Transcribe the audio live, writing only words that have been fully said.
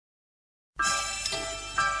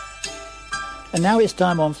And now it's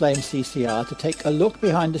time on Flame CCR to take a look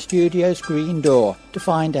behind the studio's green door to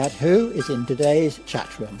find out who is in today's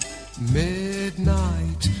chat room.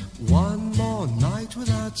 Midnight, one more night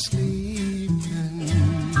without sleeping,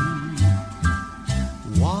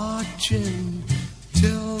 watching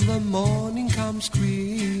till the morning comes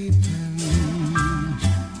creeping.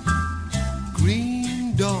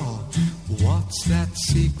 Green door, what's that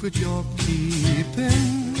secret you're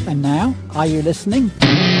keeping? And now, are you listening?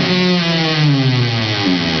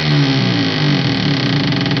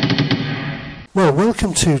 Well,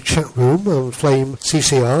 welcome to Chat Room on Flame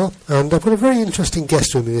CCR, and I've got a very interesting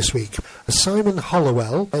guest with me this week. Simon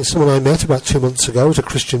Hollowell is someone I met about 2 months ago at a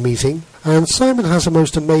Christian meeting, and Simon has a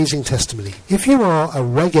most amazing testimony. If you are a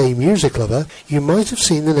reggae music lover, you might have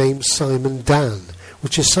seen the name Simon Dan,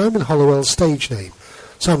 which is Simon Hollowell's stage name.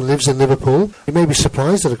 Simon lives in Liverpool. You may be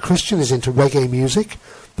surprised that a Christian is into reggae music,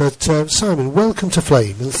 but Simon, welcome to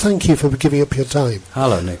Flame, and thank you for giving up your time.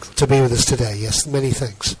 Hello, Nick. To be with us today. Yes, many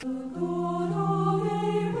thanks.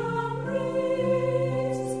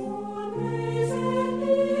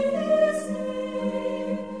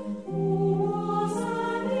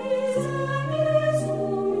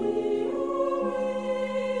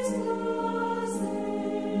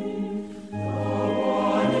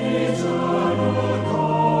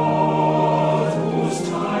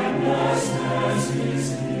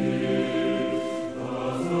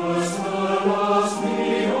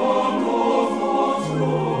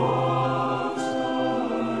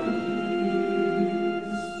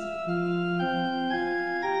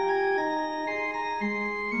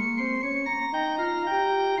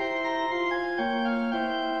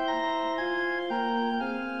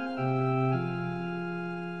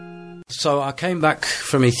 So I came back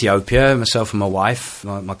from Ethiopia, myself and my wife,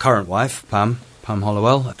 my current wife, Pam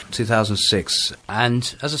Hollowell, 2006.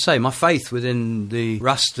 And as I say, my faith within the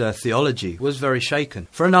Rasta theology was very shaken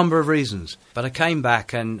for a number of reasons. But I came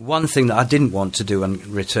back, and one thing that I didn't want to do and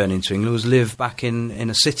returning to England was live back in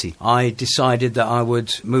a city. I decided that I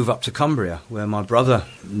would move up to Cumbria, where my brother,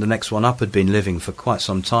 the next one up, had been living for quite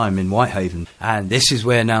some time in Whitehaven. And this is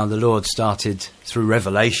where now the Lord started, through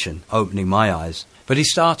revelation, opening my eyes. But he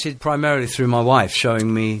started primarily through my wife,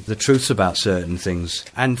 showing me the truths about certain things,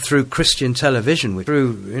 and through Christian television,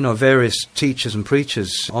 through various teachers and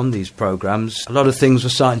preachers on these programs. A lot of things were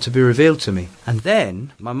starting to be revealed to me. And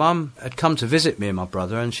then my mum had come to visit me and my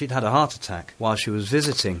brother, and she'd had a heart attack while she was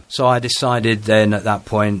visiting. So I decided then at that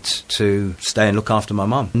point to stay and look after my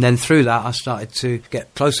mum. And then through that I started to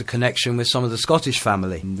get closer connection with some of the Scottish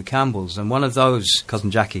family, the Campbells, and one of those,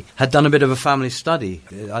 cousin Jackie, had done a bit of a family study.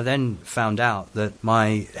 I then found out that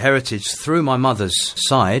my heritage through my mother's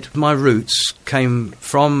side, my roots came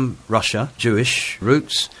from Russia, Jewish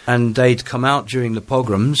roots, and they'd come out during the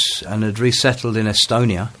pogroms and had resettled in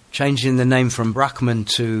Estonia, changing the name from Brachman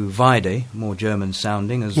to Weide, more German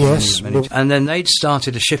sounding. And then they'd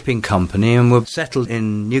started a shipping company and were settled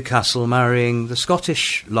in Newcastle, marrying the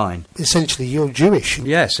Scottish line. Essentially, you're Jewish.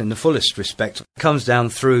 Yes, in the fullest respect. It comes down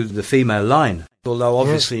through the female line. Although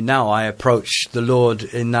obviously now I approach the Lord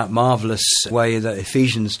in that marvellous way that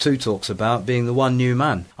Ephesians 2 talks about, being the one new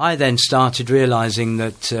man. I then started realising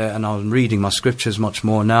that, and I'm reading my scriptures much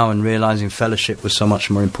more now and realising fellowship was so much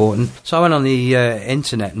more important. So I went on the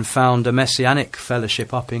internet and found a Messianic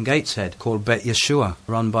fellowship up in Gateshead called Bet Yeshua,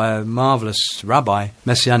 run by a marvellous rabbi,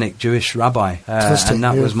 Messianic Jewish rabbi. And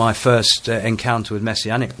that was my first encounter with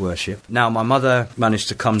Messianic worship. Now my mother managed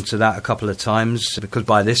to come to that a couple of times, because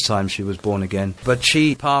by this time she was born again. But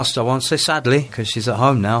she passed, I won't say sadly, because she's at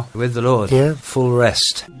home now with the Lord. Yeah. Full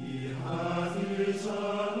rest.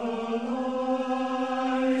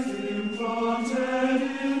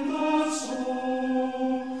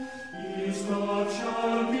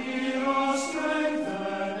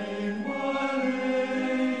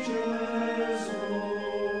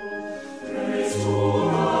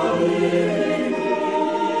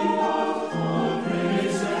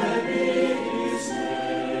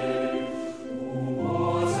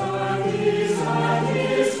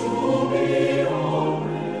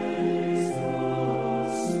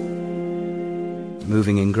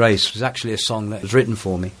 Moving in Grace was actually a song that was written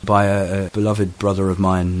for me by a beloved brother of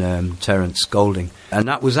mine, Terence Golding. And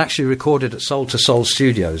that was actually recorded at Soul to Soul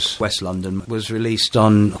Studios, West London. Was released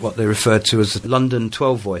on what they referred to as the London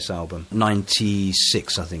 12-Voice album,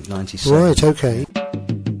 96, I think, 97. Right, okay.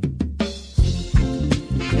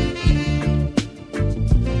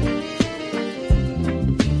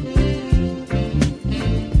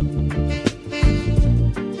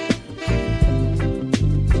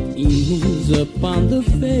 Upon the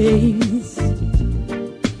face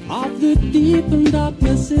of the deep and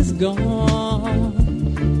darkness is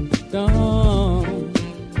gone, gone.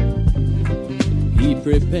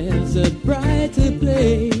 prepares a brighter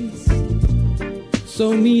place.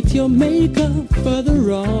 So meet your maker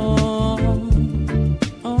further on.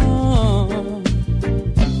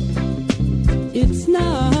 It's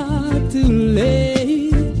not too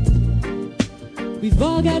late. We've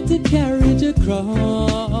all got to carry the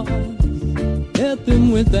cross. Help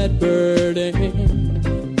him with that burden.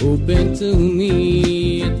 Open to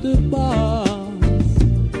meet the boss.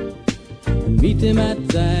 And meet him at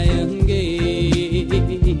Zion Gate.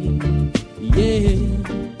 Yeah.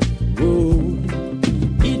 Whoa.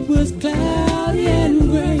 It was cloudy and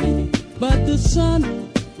gray, but the sun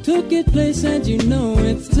took its place, and you know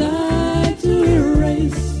it's time to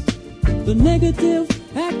erase the negative,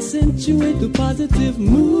 accentuate the positive,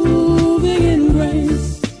 moving in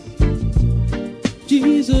grace.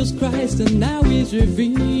 Jesus Christ, and now he's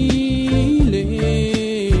revealing.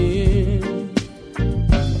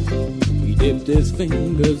 He dipped his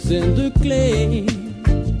fingers in the clay.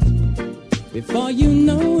 Before you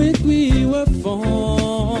know it, we were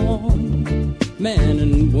formed, man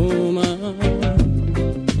and woman.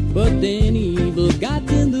 But then evil got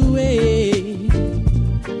in the way,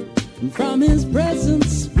 and from his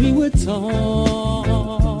presence we were torn.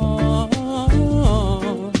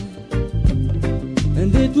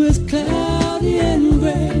 And it was cloudy and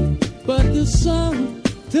gray, but the sun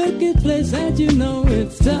took its place, and you know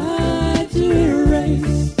it's time to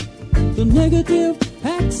erase the negative,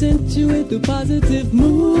 accentuate the positive,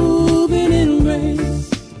 moving in grace.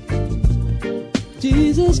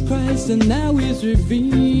 Jesus Christ, and now he's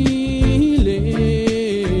revealing.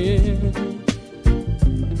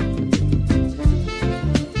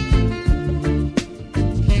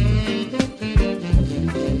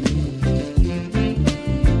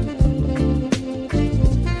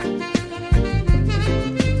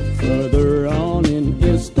 Further on in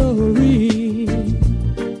his story,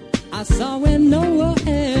 I saw when Noah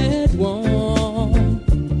had won,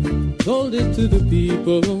 told it to the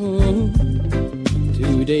people.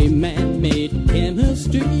 Today man-made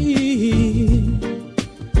chemistry,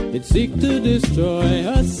 it seeks to destroy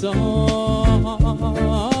us all.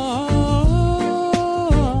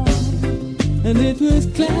 And it was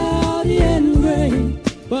cloudy and gray,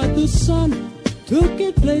 but the sun took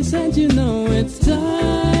its place, and you know it's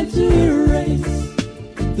time to erase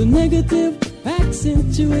the negative,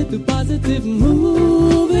 accentuate the positive,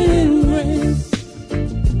 moving in grace.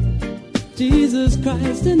 Jesus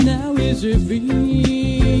Christ, and now he's revealing.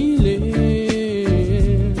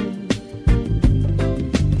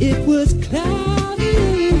 It was cloudy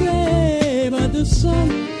and gray, but the sun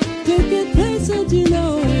took its place, and you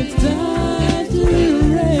know it's time to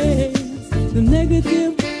erase the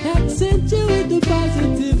negative, accentuate the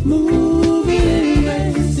positive, moving in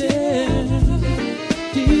grace. Yeah.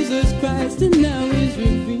 Jesus Christ, and now he's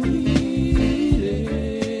revealing.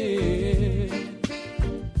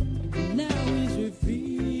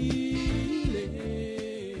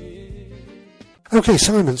 Okay,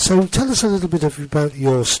 Simon, so tell us a little bit about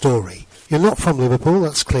your story. You're not from Liverpool,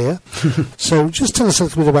 that's clear. So just tell us a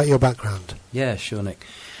little bit about your background. Yeah, sure, Nick.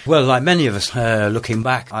 Well, like many of us, looking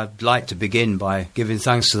back, I'd like to begin by giving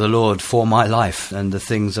thanks to the Lord for my life and the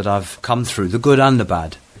things that I've come through, the good and the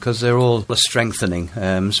bad, because they're all strengthening,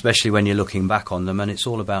 especially when you're looking back on them, and it's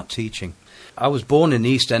all about teaching. I was born in the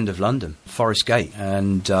East End of London, Forest Gate,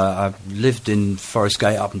 and I've lived in Forest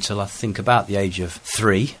Gate up until I think about the age of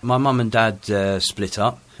 3. My mum and dad split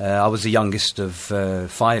up. I was the youngest of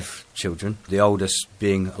 5 children, the oldest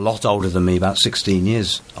being a lot older than me, about 16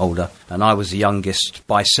 years older, and I was the youngest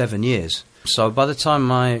by 7 years. So by the time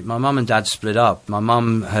my mum and dad split up, my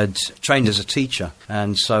mum had trained as a teacher,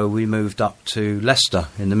 and so we moved up to Leicester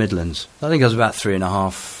in the Midlands. I think I was about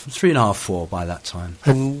 3.5, 4 by that time.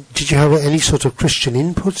 And did you have any sort of Christian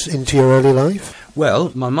input into your early life?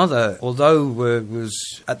 Well, my mother, although was,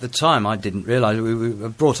 at the time, I didn't realise, we were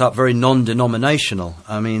brought up very non-denominational.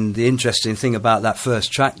 I mean, the interesting thing about that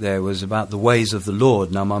first track there was about the ways of the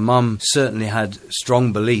Lord. Now, my mum certainly had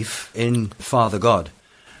strong belief in Father God,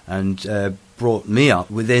 and brought me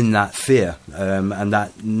up within that fear and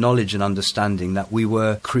that knowledge and understanding that we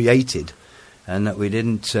were created, and that we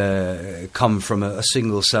didn't come from a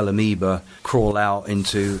single-cell amoeba, crawl out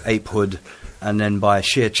into apehood, and then by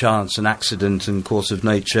sheer chance and accident and course of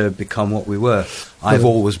nature become what we were. I've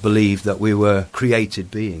always believed that we were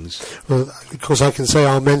created beings. Well, of course, I can say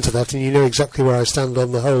amen to that, and you know exactly where I stand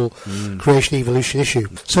on the whole creation evolution issue.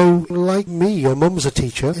 So, like me, your mum was a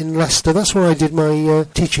teacher in Leicester. That's where I did my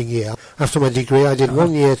teaching year. After my degree, I did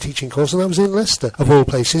 1 year teaching course, and I was in Leicester, of all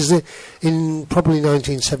places, in probably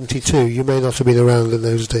 1972. You may not have been around in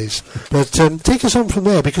those days. But take us on from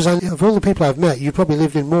there, because of all the people I've met, you probably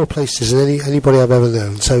lived in more places than anybody I've ever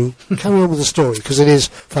known. So carry on with the story, because it is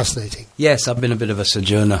fascinating. Yes, I've been a bit of a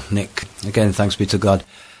sojourner, Nick. Again, thanks be to God.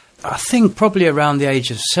 I think probably around the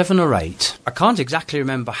age of 7 or 8. I can't exactly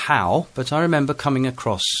remember how, but I remember coming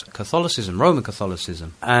across Catholicism, Roman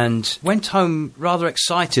Catholicism, and went home rather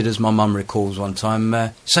excited, as my mum recalls one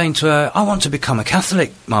time, saying to her, I want to become a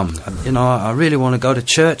Catholic, Mum. You know, I really want to go to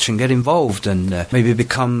church and get involved and maybe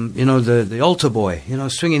become, you know, the altar boy, you know,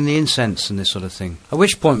 swinging the incense and this sort of thing. At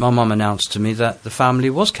which point my mum announced to me that the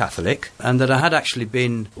family was Catholic and that I had actually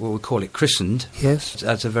been, what we call it, christened. Yes.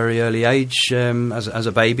 At a very early age, as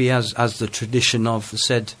a baby, as the tradition of the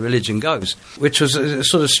said religion goes, which was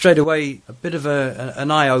sort of straight away a bit of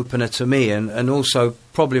an eye-opener to me, and also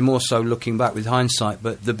probably more so looking back with hindsight,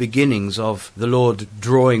 but the beginnings of the Lord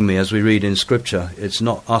drawing me, as we read in Scripture. It's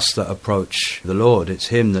not us that approach the Lord, it's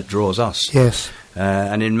Him that draws us. Yes.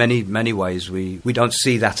 And in many ways we don't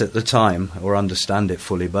see that at the time or understand it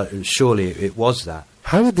fully, but surely it was that.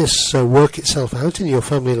 How did this work itself out in your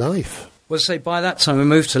family life? Well, say by that time we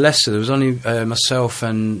moved to Leicester. There was only myself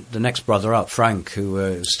and the next brother up, Frank, who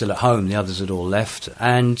was still at home. The others had all left.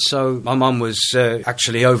 And so my mum was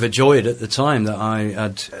actually overjoyed at the time that I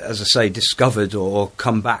had, as I say, discovered or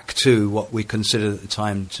come back to what we considered at the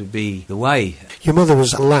time to be the way. Your mother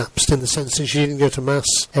was lapsed in the sense that she didn't go to Mass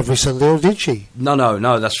every Sunday, or did she?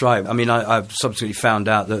 No, that's right. I mean, I've subsequently found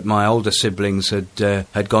out that my older siblings had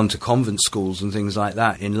gone to convent schools and things like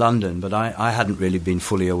that in London, but I hadn't really been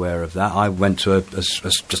fully aware of that. I went to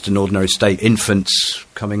just an ordinary state, infants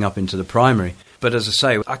coming up into the primary. But as I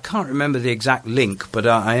say, I can't remember the exact link, but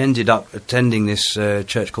I ended up attending this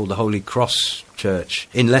church called the Holy Cross Church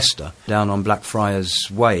in Leicester, down on Blackfriars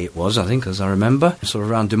Way it was, I think, as I remember, sort of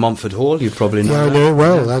around De Montfort Hall. You probably know. Yeah, I know it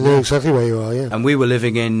well. I know exactly where you are, yeah. And we were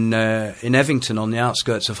living in Evington on the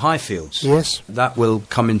outskirts of Highfields. Yes. That will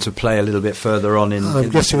come into play a little bit further on I'm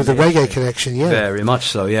guessing with the reggae connection, yeah. Very much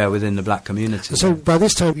so, yeah, within the black community. So by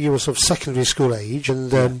this time you were sort of secondary school age,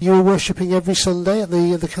 and you were worshipping every Sunday at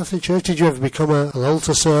the Catholic Church. Did you ever become an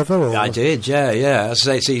altar server? Or? I did, yeah. As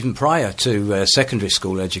I say, it's even prior to secondary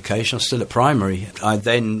school education. I was still at primary. I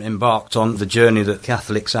then embarked on the journey that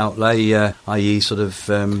Catholics outlay, i.e. sort of,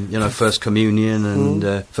 First Communion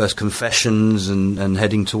and First Confessions and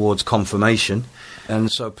heading towards confirmation. And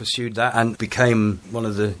so pursued that and became one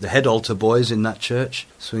of the head altar boys in that church,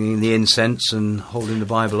 swinging the incense and holding the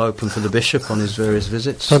Bible open for the bishop on his various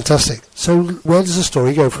visits. Fantastic. So where does the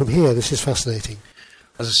story go from here? This is fascinating.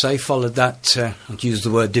 As I say, followed that, I'd use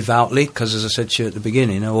the word devoutly, because as I said to you at the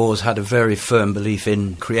beginning, I always had a very firm belief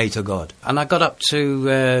in Creator God. And I got up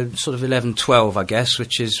to sort of 11, 12, I guess,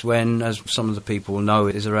 which is when, as some of the people know,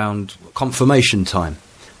 it is around confirmation time,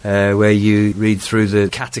 where you read through the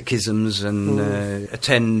catechisms and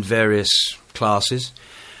attend various classes.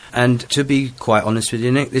 And to be quite honest with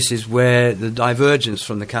you, Nick, this is where the divergence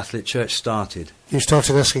from the Catholic Church started. You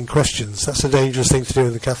started asking questions. That's a dangerous thing to do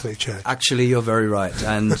in the Catholic Church. Actually, you're very right.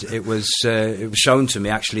 And it was shown to me,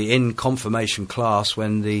 actually, in confirmation class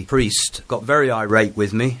when the priest got very irate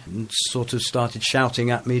with me and sort of started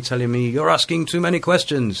shouting at me, telling me, "You're asking too many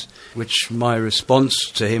questions," which my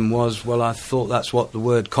response to him was, well, I thought that's what the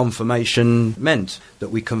word confirmation meant,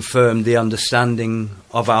 that we confirmed the understanding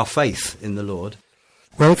of our faith in the Lord.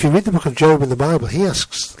 Well, if you read the book of Job in the Bible, he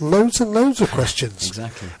asks loads and loads of questions.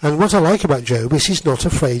 Exactly. And what I like about Job is he's not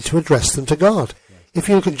afraid to address them to God. Yeah. If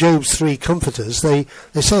you look at Job's 3 comforters, they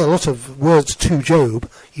say a lot of words to Job.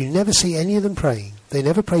 You never see any of them praying. They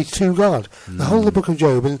never pray to God. The whole of the book of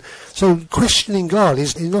Job. And so questioning God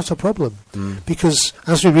is not a problem. Because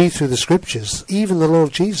as we read through the scriptures, even the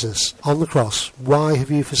Lord Jesus on the cross, why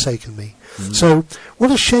have you forsaken me? So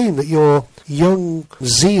what a shame that your young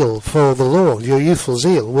zeal for the Lord, your youthful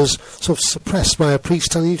zeal, was sort of suppressed by a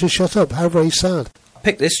priest telling you to shut up. How very sad. I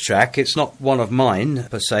picked this track. It's not one of mine,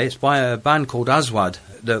 per se. It's by a band called Aswad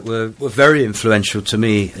that were very influential to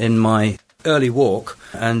me in my early walk.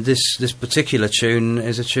 And this particular tune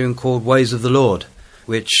is a tune called Ways of the Lord,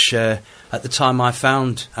 which at the time I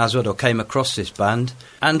found Aswad, or came across this band,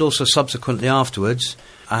 and also subsequently afterwards,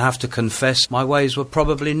 I have to confess my ways were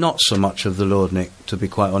probably not so much of the Lord, Nick, to be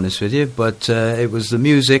quite honest with you, but it was the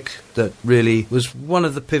music that really was one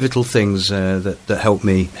of the pivotal things that helped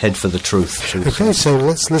me head for the truth. Okay, so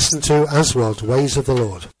let's listen to Aswad, Ways of the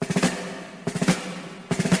Lord.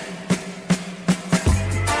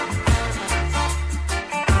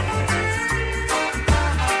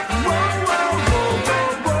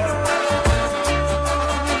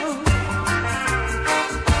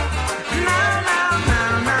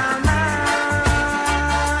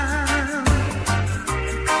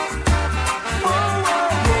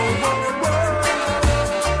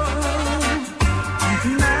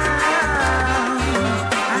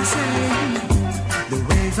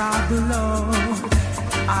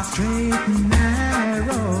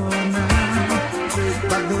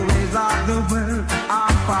 ways of the world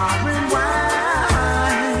are far and wide.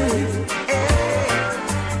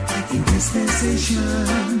 In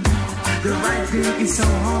dispensation, the right thing is so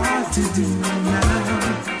hard to do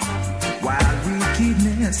now, while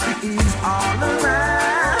wickedness is all around.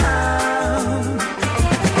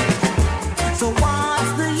 So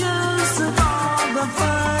what's the use of all the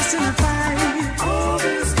fuss and the fight? All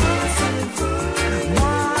this fuss and fight.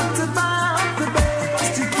 What about the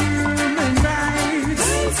basic human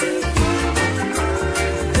rights?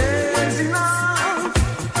 There's enough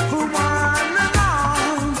for one and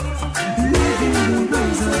all, living the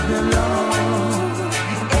ways of the Lord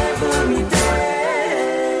every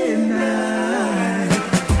day and night.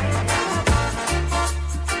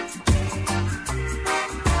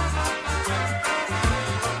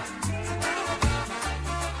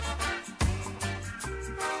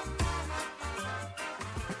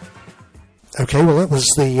 Okay, well, that was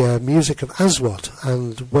the music of Aswad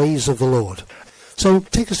and Ways of the Lord. So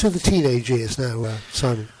take us through the teenage years now,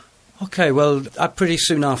 Simon. Okay, well, I pretty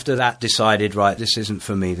soon after that decided, right, this isn't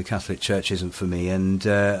for me, the Catholic Church isn't for me. And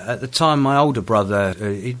at the time, my older brother,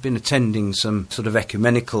 he'd been attending some sort of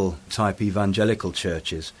ecumenical type evangelical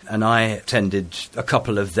churches, and I attended a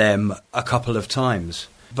couple of them a couple of times.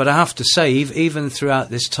 But I have to say, even throughout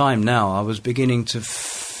this time now, I was beginning to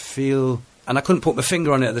feel, and I couldn't put my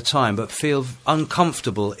finger on it at the time, but feel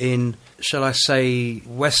uncomfortable in, shall I say,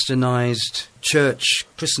 westernised church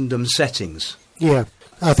Christendom settings. Yeah,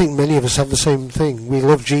 I think many of us have the same thing. We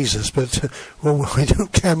love Jesus, but well, we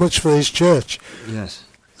don't care much for his church. Yes.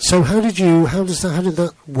 So how did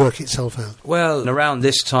that work itself out? Well, around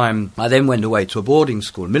this time, I then went away to a boarding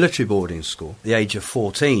school, military boarding school, at the age of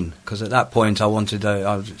 14, because at that point I was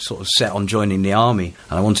sort of set on joining the army,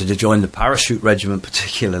 and I wanted to join the parachute regiment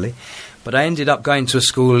particularly. But I ended up going to a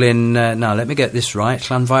school in, now let me get this right,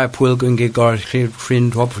 that's not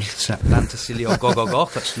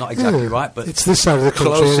exactly right, but it's this side of the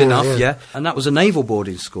country. Close anyway, enough, yeah. And that was a naval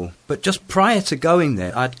boarding school. But just prior to going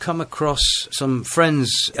there, I'd come across some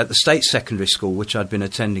friends at the state secondary school, which I'd been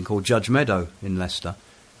attending, called Judge Meadow in Leicester,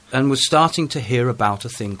 and was starting to hear about a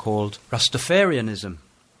thing called Rastafarianism.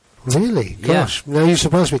 Really? Gosh, Yeah. now you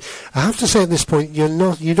surprise me. I have to say at this point, you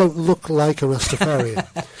don't look like a Rastafarian.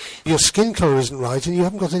 Your skin colour isn't right, and you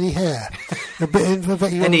haven't got any hair. In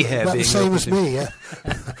fact, you're Any hair about the being same as opposite. me. Yeah?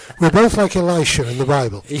 We're both like Elisha in the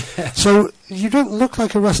Bible. Yeah. So you don't look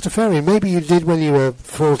like a Rastafarian. Maybe you did when you were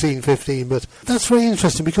 14, 15, but that's very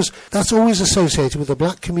interesting because that's always associated with the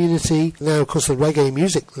black community. Now, of course, the reggae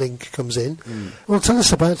music link comes in. Well, tell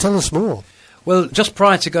us more. Well, just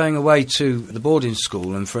prior to going away to the boarding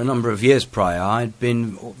school, and for a number of years prior, I'd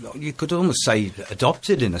been, you could almost say,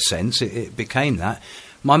 adopted in a sense. It became that.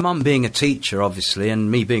 My mum being a teacher, obviously,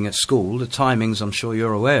 and me being at school, the timings, I'm sure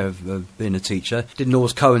you're aware of being a teacher, didn't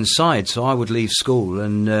always coincide, so I would leave school,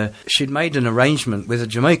 and she'd made an arrangement with a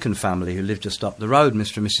Jamaican family who lived just up the road,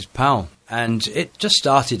 Mr. and Mrs. Powell. And it just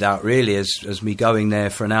started out really as me going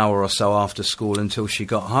there for an hour or so after school until she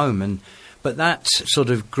got home, but that sort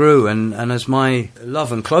of grew, and as my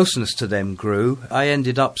love and closeness to them grew, I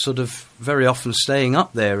ended up sort of very often staying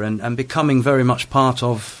up there and becoming very much part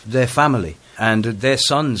of their family. And their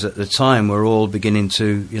sons at the time were all beginning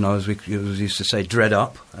to, as we used to say, dread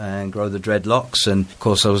up and grow the dreadlocks. And, of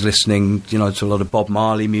course, I was listening, to a lot of Bob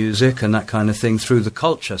Marley music and that kind of thing through the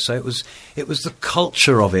culture. So it was the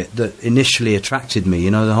culture of it that initially attracted me,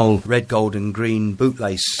 the whole red, gold and green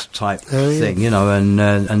bootlace type thing,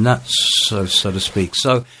 and that's, so to speak.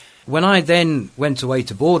 So when I then went away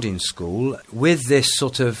to boarding school with this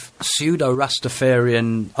sort of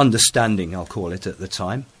pseudo-Rastafarian understanding, I'll call it at the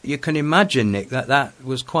time, you can imagine, Nick, that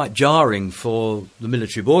was quite jarring for the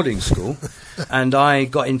military boarding school. And I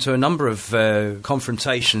got into a number of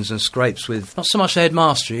confrontations and scrapes with, not so much the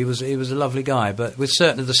headmaster, he was a lovely guy, but with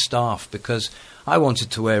certain of the staff, because I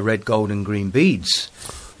wanted to wear red, gold and green beads.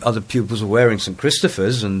 Other pupils were wearing St.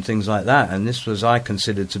 Christopher's and things like that, and this was, I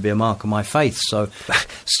considered, to be a mark of my faith. So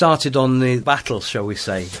started on the battle, shall we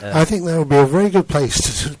say. I think that would be a very good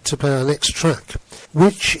place to play our next track,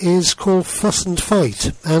 which is called Fuss and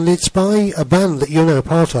Fight, and it's by a band that you're now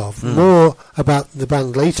part of. More about the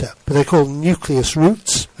band later, but they're called Nucleus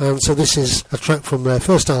Roots, and so this is a track from their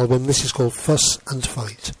first album. This is called Fuss and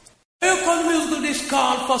Fight. Here comes the musical disc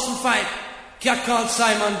called Fuss and Fight. Cat called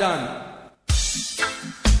Simon Dunn.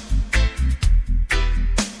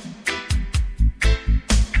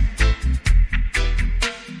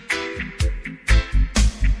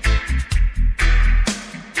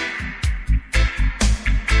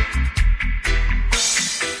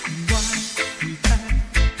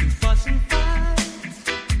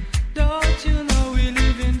 Don't you know we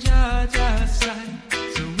live in Georgia side?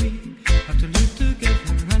 So we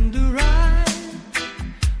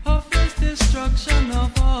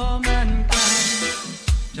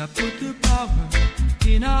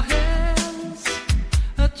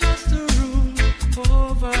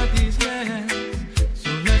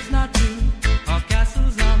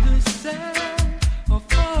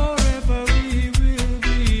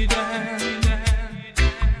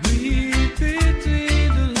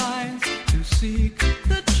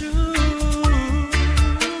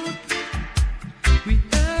We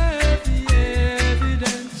have the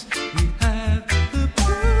evidence, we have the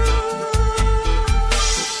proof.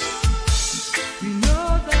 We know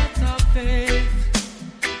that our faith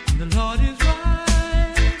in the Lord is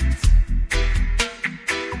right.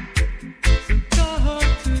 So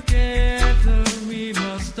come together, we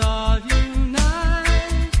must all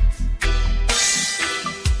unite.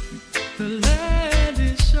 The land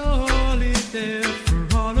is surely there for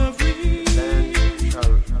all of we.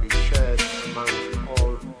 Shall be shared among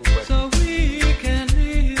all who wait. So we can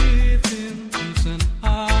live in peace and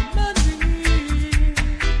harmony.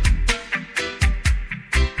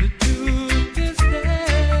 The truth is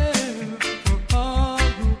there for all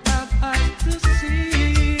who have eyes to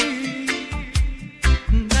see.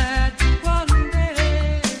 That one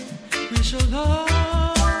day we shall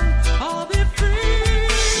all be free.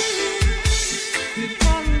 With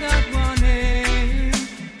one God, one aim,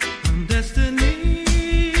 one destiny.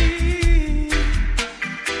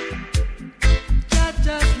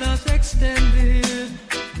 Just love's extended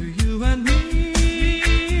to you and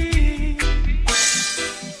me.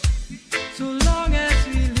 So long as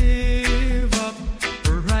we live up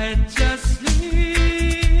righteously,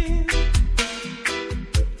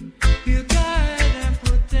 He'll guide and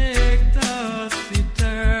protect us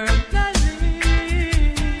eternally.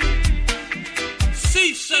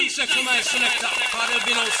 See sunset for my selector, for there'll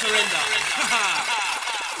be no surrender.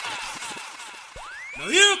 Now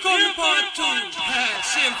here comes the part two.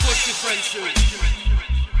 Same push, different shoe.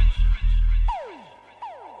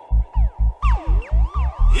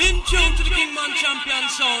 In tune to the Kingman Champion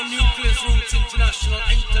Sound, Nucleus Roots International,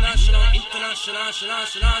 International, International,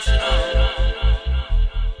 International.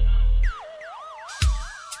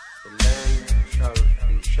 The land shall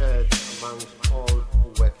be shared amongst all who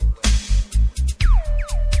wet it.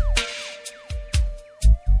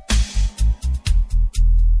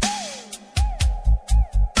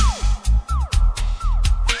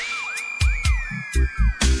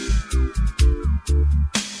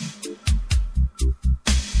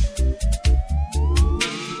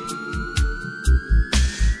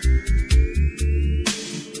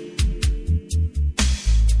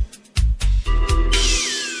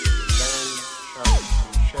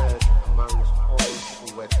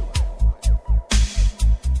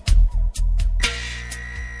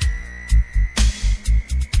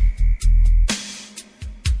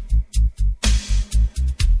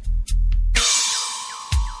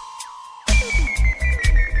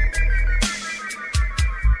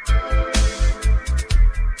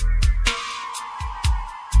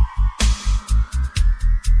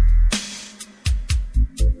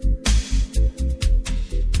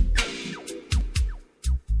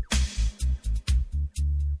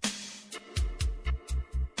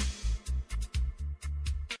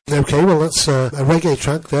 Okay, well that's a reggae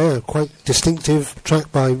track there, a quite distinctive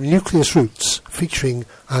track by Nucleus Roots, featuring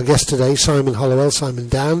our guest today, Simon Hollowell, Simon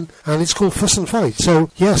Dan, and it's called Fuss and Fight. So,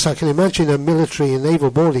 yes, I can imagine a military and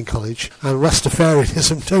naval boarding college and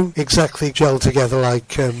Rastafarianism don't exactly gel together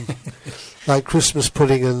like like Christmas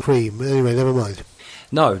pudding and cream. Anyway, never mind.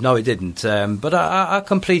 No, it didn't. But I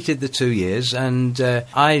completed the 2 years, and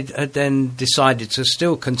I had then decided to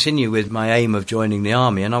still continue with my aim of joining the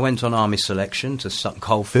army, and I went on army selection to Sutton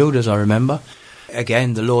Coldfield, as I remember.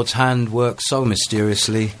 Again, the Lord's hand works so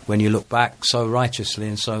mysteriously when you look back, so righteously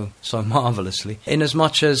and so marvellously.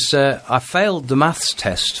 Inasmuch as I failed the maths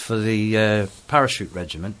test for the parachute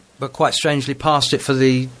regiment, but quite strangely passed it for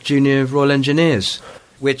the Junior Royal Engineers,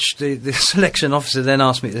 which the selection officer then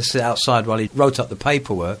asked me to sit outside while he wrote up the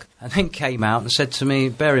paperwork, and then came out and said to me,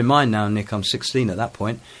 bear in mind now, Nick, I'm 16 at that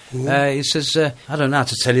point, he says, I don't know how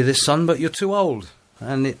to tell you this, son, but you're too old.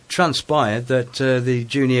 And it transpired that the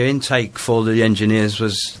junior intake for the engineers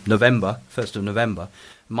was November, 1st of November.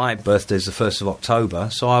 My birthday's the 1st of October,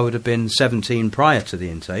 so I would have been 17 prior to the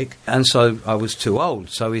intake, and so I was too old.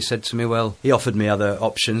 So he said to me, well, he offered me other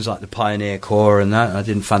options like the Pioneer Corps and that. I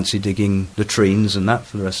didn't fancy digging latrines and that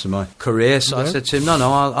for the rest of my career, so I said to him, no,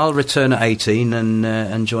 I'll return at 18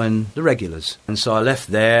 and join the regulars. And so I left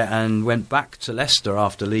there and went back to Leicester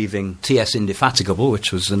after leaving TS Indefatigable,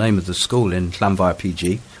 which was the name of the school in Llanfair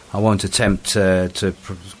PG. I won't attempt to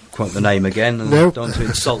quote the name again, and don't want to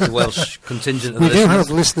insult the Welsh contingent of we listeners. do have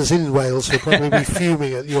listeners in Wales who'll probably be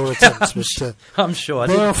fuming at your attempts, but I'm sure.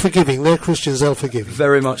 they are forgiving. They're Christians, they'll forgive you.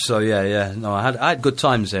 Very much so, yeah. No, I had good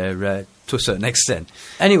times there. to a certain extent.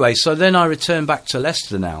 Anyway, so then I returned back to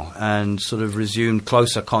Leicester now and sort of resumed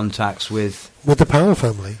closer contacts with the Powell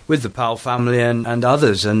family. With the Powell family and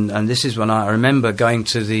others. And this is when I remember going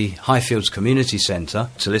to the Highfields Community Centre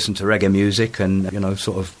to listen to reggae music and,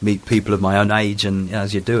 sort of meet people of my own age, and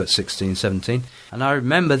as you do at 16, 17. And I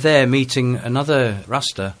remember there meeting another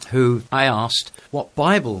Rasta who I asked, what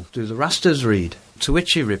Bible do the Rastas read? To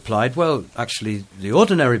which he replied, well, actually, the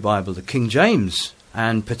ordinary Bible, the King James.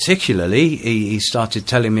 And particularly, he started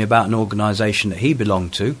telling me about an organisation that he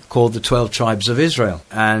belonged to called the 12 Tribes of Israel.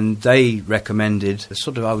 And they recommended,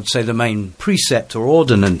 sort of, I would say, the main precept or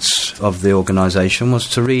ordinance of the organisation was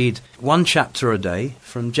to read one chapter a day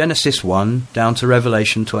from Genesis 1 down to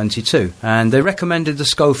Revelation 22. And they recommended the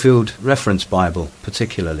Schofield Reference Bible,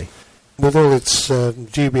 particularly. With all its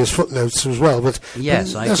dubious footnotes as well. But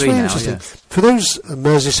yes, I that's agree very now, interesting. yeah. For those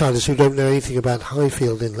Merseysiders who don't know anything about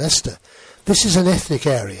Highfield in Leicester, this is an ethnic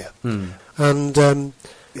area. And,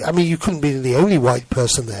 you couldn't be the only white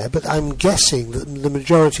person there, but I'm guessing that the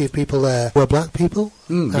majority of people there were black people,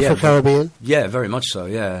 Afro-Caribbean. Yeah, very much so,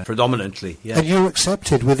 yeah, predominantly, yeah. And you're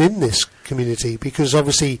accepted within this community because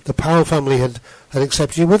obviously the Powell family had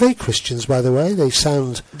accepted you. Were they Christians, by the way? They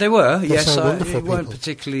were, yes. sound They wonderful weren't people.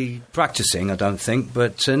 particularly practising, I don't think,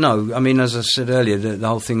 but no, as I said earlier, the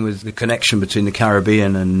whole thing with the connection between the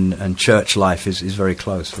Caribbean and church life is very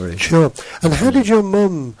close, very. Sure. And how did your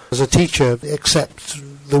mum, as a teacher, accept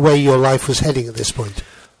the way your life was heading at this point?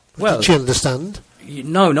 Well, did she understand?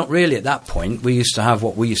 No, not really at that point. We used to have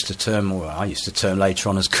what we used to term, or I used to term later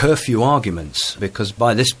on, as curfew arguments, because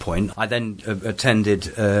by this point I then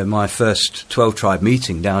attended my first 12-tribe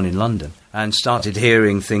meeting down in London and started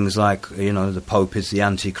hearing things like, the Pope is the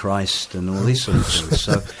Antichrist and all these sort of things.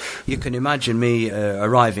 So you can imagine me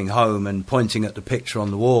arriving home and pointing at the picture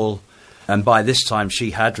on the wall. And by this time,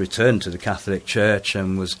 she had returned to the Catholic Church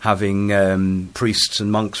and was having priests and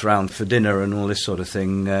monks round for dinner and all this sort of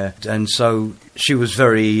thing. And so she was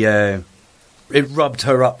very... it rubbed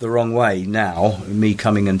her up the wrong way now, me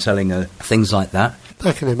coming and telling her things like that.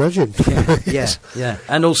 I can imagine. Yes. Yeah.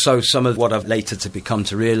 And also some of what I've later become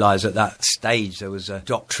to realise at that stage, there was a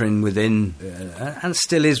doctrine within, and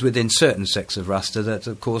still is within certain sects of Rasta, that,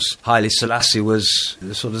 of course, Haile Selassie was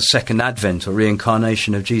the sort of second advent or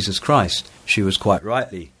reincarnation of Jesus Christ. She was quite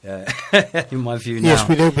rightly, in my view now. Yes,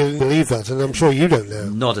 we don't believe that, and I'm sure you don't know.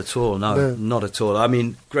 Not at all, no, not at all. I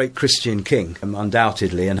mean, great Christian king,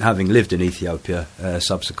 undoubtedly, and having lived in Ethiopia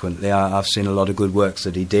subsequently, I've seen a lot of good works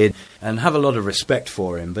that he did and have a lot of respect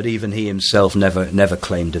for him, but even he himself never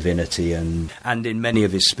claimed divinity, and in many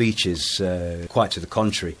of his speeches, quite to the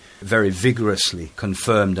contrary, very vigorously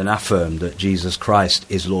confirmed and affirmed that Jesus Christ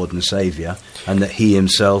is Lord and Saviour, and that he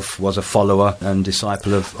himself was a follower and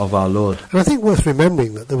disciple of our Lord. And I think worth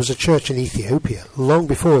remembering that there was a church in Ethiopia long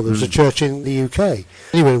before there was a church in the UK,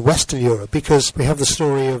 anyway in Western Europe, because we have the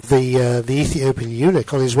story of the Ethiopian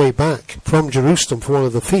eunuch on his way back from Jerusalem for one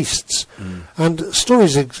of the feasts. And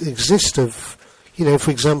stories exist of,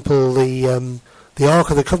 for example, the Ark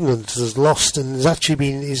of the Covenant is lost and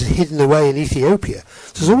is hidden away in Ethiopia.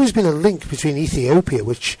 So there's always been a link between Ethiopia,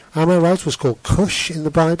 which, am I right, was called Cush in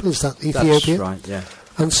the Bible. Is that Ethiopia? That's right, yeah.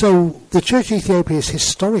 And so the Church in Ethiopia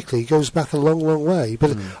historically goes back a long, long way,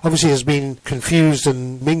 but obviously has been confused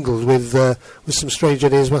and mingled with some strange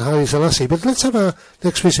ideas about Haile Selassie. But let's have our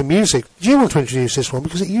next piece of music. Do you want to introduce this one?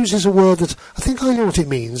 Because it uses a word that I think I know what it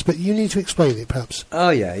means, but you need to explain it, perhaps. Oh,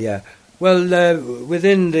 yeah. Well,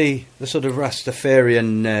 within the sort of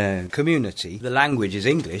Rastafarian community, the language is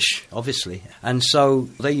English, obviously, and so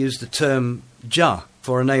they use the term Jah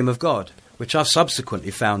for a name of God, which I've subsequently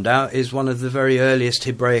found out is one of the very earliest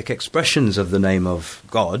Hebraic expressions of the name of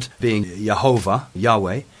God, being Yehovah,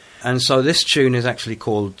 Yahweh. And so this tune is actually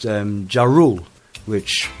called Jah Rule,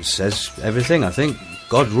 which says everything, I think.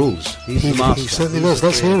 God rules. He's the master. He certainly does.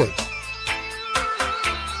 Let's hear it.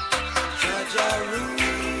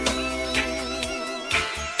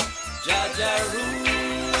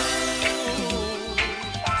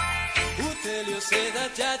 Say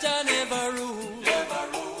that Jaja never rule.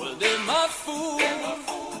 Well, them a fool,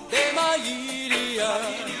 them a idiot.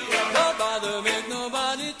 Don't bother, make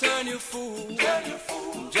nobody turn you fool.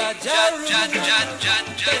 Jaja rule,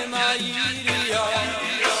 them a idiot.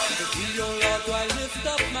 To be your Lord, do I lift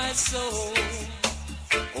up my soul?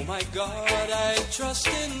 Oh my God, I trust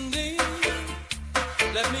in Thee.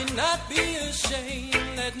 Let me not be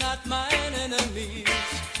ashamed. Let not mine enemies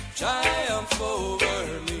triumph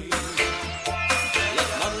over me.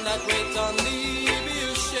 None that wait on Thee be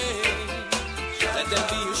ashamed. Let them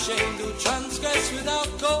be ashamed who transgress without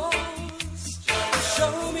cause.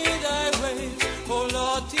 Show me Thy ways, oh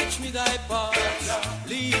Lord, teach me Thy paths.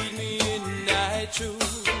 Lead me in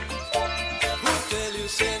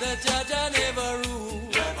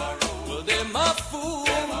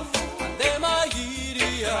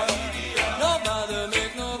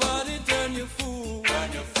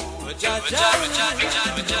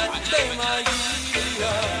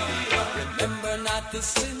the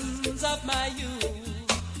sins of my youth,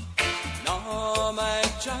 nor my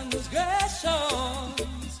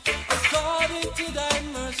transgressions. According to thy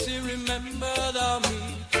mercy, remember thou me,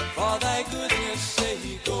 for thy goodness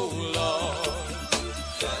sake, O Lord.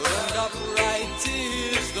 Good and upright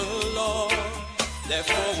is the Lord.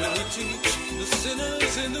 Therefore will he teach the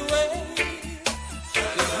sinners in the way.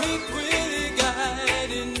 The meek will he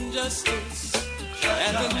guide in justice,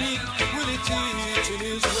 and the meek will he teach in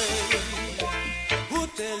his way. Who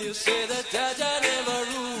tell you say that Jaja never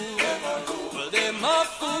rule? Well, them a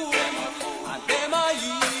fool, and them a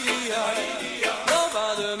idiot. No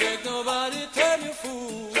bother make nobody turn you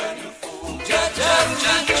fool. Jaja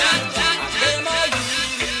rule, and them a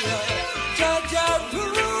idiot. Jaja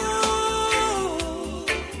rule,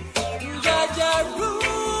 Jaja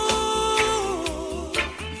rule,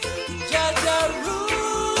 Jaja rule,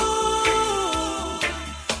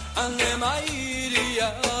 and them a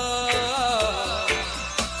idiot.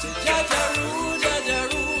 Say Jaja rule, Jaja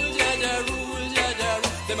rule, Jaja rule, Jaja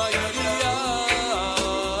rule, them a idiot.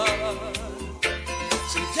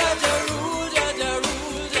 Say Jaja rule, Jaja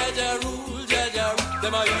rule, Jaja rule, Jaja rule,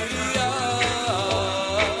 them a idiot.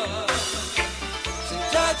 Say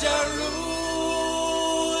Jaja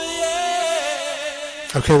rule,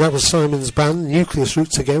 yeah. Okay, that was Simon's band, Nucleus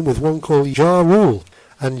Roots again, with one called Jah Rule.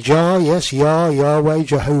 And Jah, yes, Yah, Yahweh,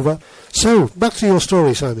 Jehovah. So, back to your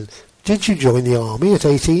story, Simon. Did you join the army at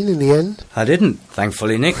 18 in the end? I didn't,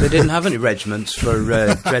 thankfully, Nick. They didn't have any regiments for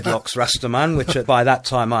dreadlocks Rastaman, which by that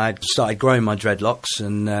time I had started growing my dreadlocks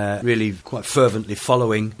and really quite fervently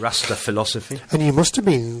following Rasta philosophy. And you must have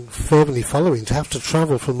been fervently following to have to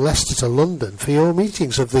travel from Leicester to London for your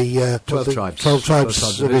meetings of the 12 tribes. 12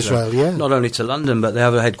 tribes of Israel, yeah. Not only to London, but they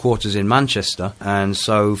have a headquarters in Manchester. And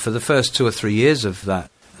so for the first 2 or 3 years of that,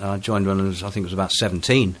 I joined when I think it was about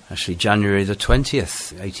 17. Actually, January the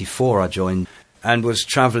 20th, 84, I joined. And was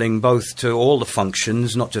travelling both to all the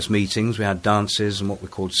functions, not just meetings. We had dances and what we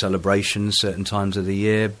called celebrations certain times of the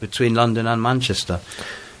year between London and Manchester.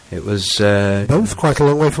 It was... both quite a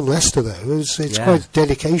long way from Leicester, though. It's quite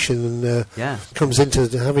dedication and comes into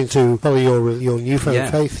having to follow your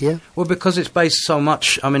newfound faith, yeah? Well, because it's based so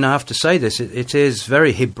much... I mean, I have to say this. It is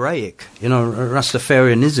very Hebraic. You know,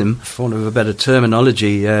 Rastafarianism, for want of a better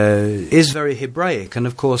terminology, is very Hebraic. And,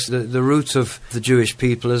 of course, the root of the Jewish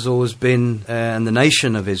people has always been, and the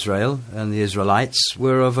nation of Israel and the Israelites,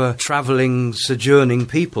 were of a travelling, sojourning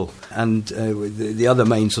people. And the other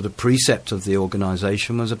main sort of precept of the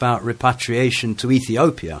organisation was about repatriation to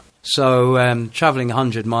Ethiopia. So travelling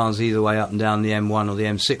 100 miles either way up and down the M1 or the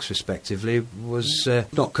M6 respectively was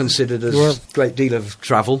not considered as a great deal of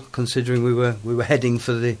travel, considering we were heading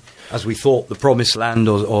for the, as we thought, the promised land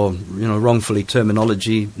or you know, wrongfully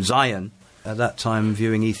terminology, Zion. At that time,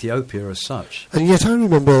 viewing Ethiopia as such. And yet I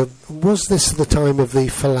remember, was this the time of the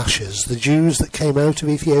Falashas, the Jews that came out of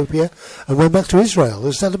Ethiopia and went back to Israel?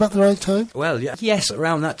 Is that about the right time? Well, yes,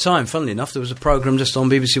 around that time. Funnily enough, there was a programme just on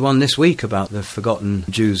BBC One this week about the forgotten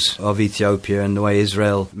Jews of Ethiopia and the way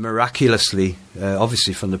Israel miraculously,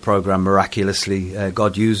 obviously from the programme, miraculously,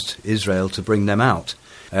 God used Israel to bring them out.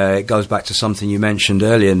 It goes back to something you mentioned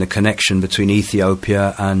earlier in the connection between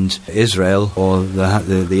Ethiopia and Israel, or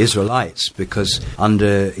the Israelites, because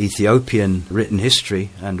under Ethiopian written history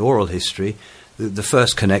and oral history, the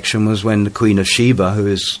first connection was when the Queen of Sheba, who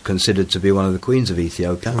is considered to be one of the queens of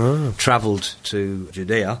Ethiopia, travelled to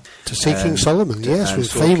Judea. To see King Solomon, yes,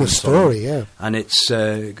 with a famous story, yeah. And it's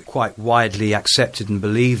quite widely accepted and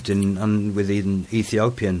believed in within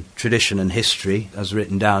Ethiopian tradition and history, as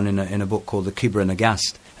written down in a book called the Kibra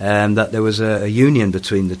Nagast, that there was a union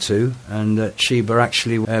between the two, and that Sheba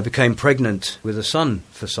actually became pregnant with a son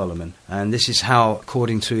for Solomon. And this is how,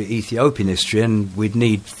 according to Ethiopian history, and we'd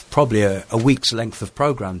need probably a week's length of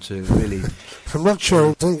programme to really... I'm not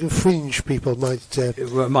sure. I think fringe people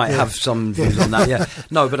might have some views on that, yeah.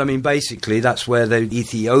 No, but I mean, basically, that's where the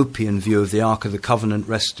Ethiopian view of the Ark of the Covenant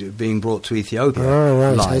being brought to Ethiopia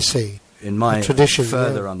right, lies. I see. In my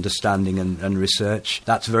further understanding and research,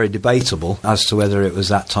 that's very debatable as to whether it was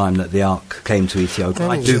that time that the Ark came to Ethiopia.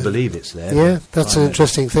 I do believe it's there. Yeah, that's an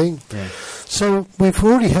interesting thing. Yeah. So we've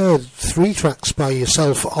already heard 3 tracks by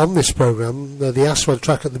yourself on this programme. The Aswad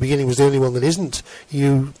track at the beginning was the only one that isn't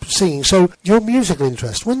you singing. So your musical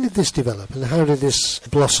interest, when did this develop and how did this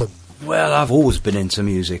blossom? Well, I've always been into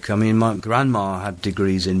music. I mean, my grandma had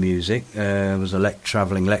degrees in music, was a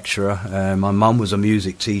travelling lecturer. My mum was a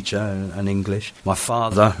music teacher and English. My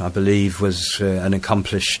father, I believe, was an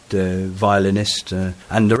accomplished violinist.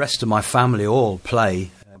 And the rest of my family all play,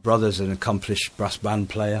 brother's an accomplished brass band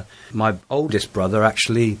player. My oldest brother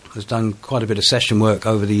actually has done quite a bit of session work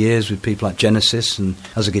over the years with people like Genesis and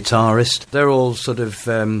as a guitarist. They're all sort of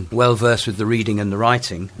well versed with the reading and the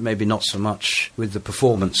writing, maybe not so much with the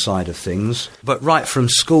performance side of things. But right from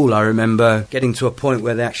school, I remember getting to a point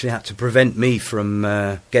where they actually had to prevent me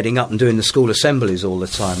from getting up and doing the school assemblies all the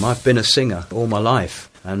time. I've been a singer all my life.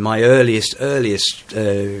 And my earliest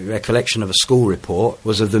recollection of a school report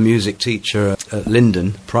was of the music teacher at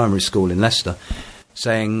Linden Primary School in Leicester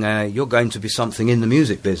saying, you're going to be something in the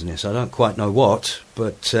music business. I don't quite know what,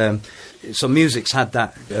 but so music's had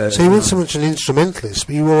that... so you weren't so much an instrumentalist,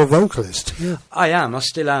 but you were a vocalist. Yeah. I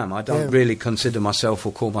still am. I don't really consider myself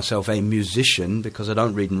or call myself a musician because I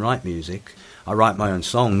don't read and write music. I write my own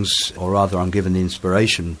songs, or rather I'm given the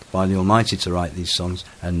inspiration by the Almighty to write these songs,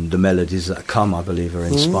 and the melodies that come, I believe, are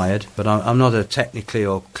inspired. But I'm not a technically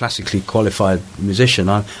or classically qualified musician.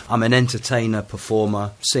 I'm an entertainer,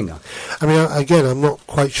 performer, singer. I mean, again, I'm not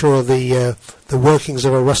quite sure of the workings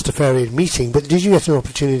of a Rastafarian meeting, but did you get an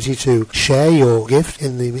opportunity to share your gift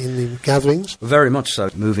in the gatherings? Very much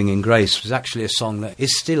so. Moving in Grace was actually a song that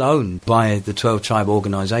is still owned by the 12 Tribe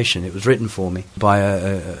organisation. It was written for me by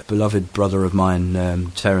a beloved brother of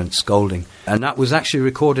mine, Terence Golding. And that was actually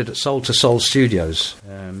recorded at Soul to Soul Studios.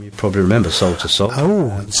 You probably remember Soul to Soul. Oh,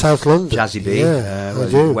 in South London. Jazzy B. I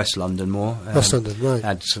do. West London more. West London, right.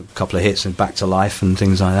 Had a couple of hits and Back to Life and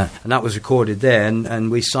things like that. And that was recorded there, and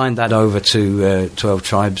we signed that over to 12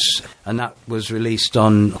 Tribes, and that was released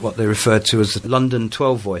on what they referred to as the London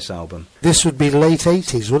 12-voice album. This would be late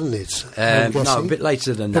 80s, wouldn't it? No, a bit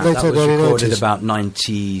later than that. Later, that was recorded 90s. About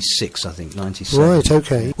 96, I think, 97. Right,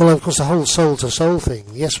 okay. Well, of course, the whole Soul to Soul thing,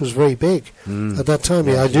 yes, was very big at that time.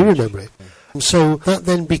 Yeah, I do remember it. So that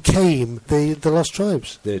then became the Lost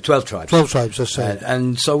Tribes. The 12 Tribes. 12 Tribes, I say.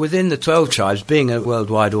 And so within the 12 Tribes, being a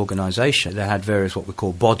worldwide organisation, they had various what we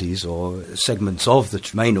call bodies or segments of the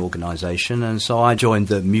main organisation. And so I joined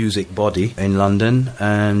the music body in London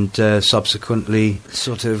and subsequently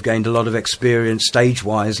sort of gained a lot of experience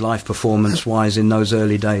stage-wise, live performance-wise in those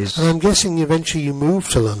early days. And I'm guessing eventually you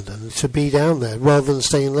moved to London to be down there rather than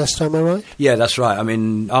stay in Leicester, am I right? Yeah, that's right. I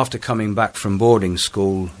mean, after coming back from boarding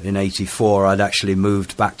school in 84, I'd actually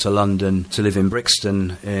moved back to London to live in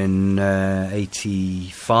Brixton in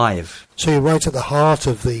 85. So you're right at the heart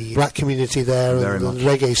of the black community there Very and the much.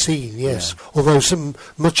 reggae scene, yes. Yeah. Although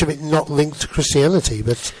much of it not linked to Christianity,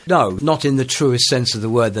 but... No, not in the truest sense of the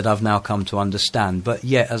word that I've now come to understand. But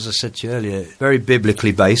yet, as I said to you earlier, very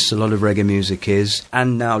biblically based, a lot of reggae music is.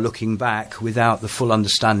 And now looking back, without the full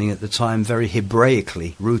understanding at the time, very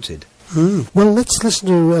Hebraically rooted. Well, let's listen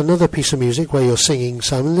to another piece of music where you're singing,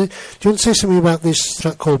 Simon. Do you want to say something about this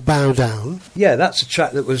track called Bow Down? Yeah, that's a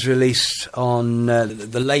track that was released on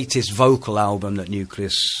the latest vocal album that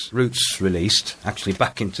Nucleus Roots released, actually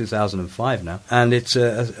back in 2005 now. And it's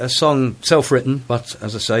a song self-written, but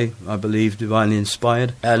as I say, I believe divinely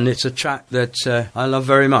inspired. And it's a track that I love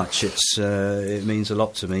very much. It means a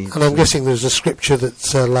lot to me. And I'm guessing there's a scripture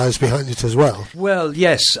that lies behind it as well. Well,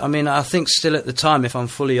 yes. I mean, I think still at the time, if I'm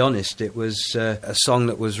fully honest, it was a song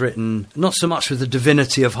that was written not so much with the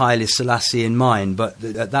divinity of Haile Selassie in mind, but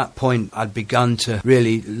at that point I'd begun to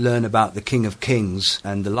really learn about the King of Kings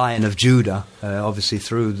and the Lion of Judah, obviously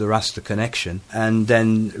through the Rasta connection, and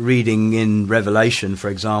then reading in Revelation, for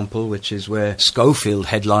example, which is where Schofield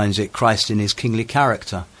headlines it, Christ in his kingly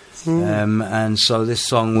character. And so this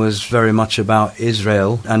song was very much about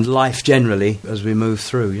Israel and life generally as we move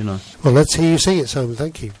through, you know. Well, let's hear you sing it, Simon.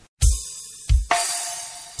 Thank you.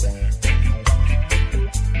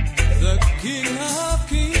 The King of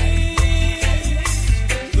Kings,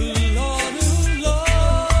 the Lord of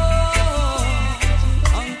Lords,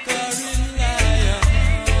 conquering Lion,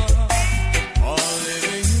 all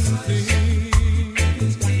living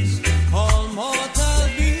things, all mortal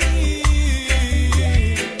beings,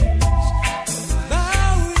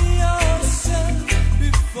 bow yourself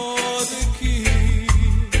before the King,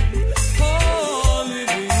 all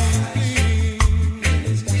living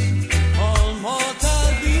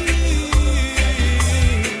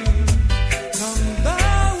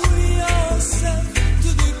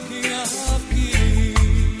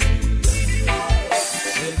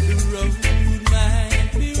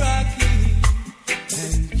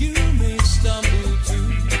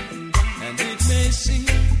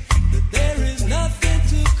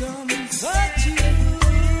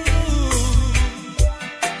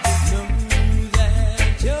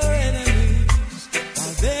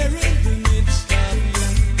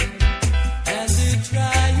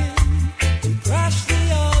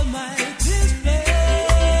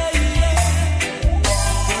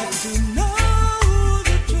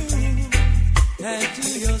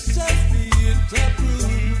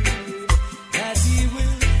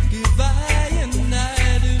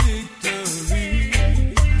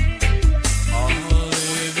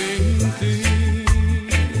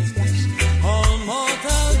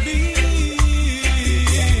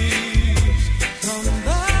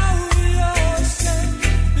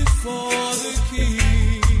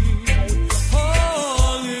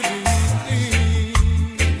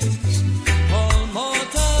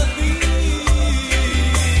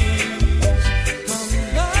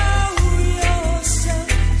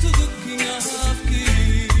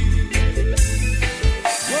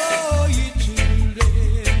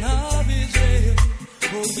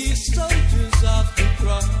Oh, ye soldiers of the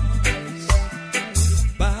cross,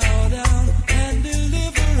 bow down and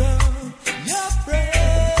deliver up your praise.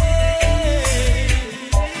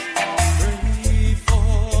 Pray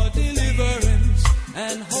for deliverance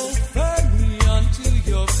and hold firmly unto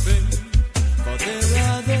your faith. For there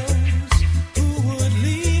are those who would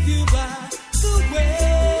lead you by the way.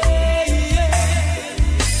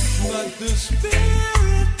 But the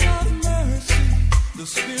Spirit of mercy, the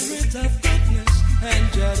Spirit of goodness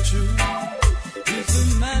and your truth is the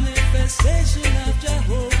manifestation of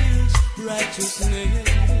Jehovah's righteousness.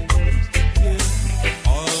 Yeah.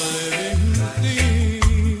 All living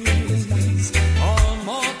things, all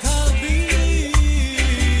mortal beings,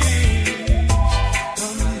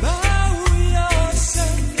 come bow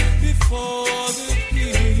yourself before the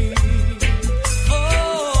King.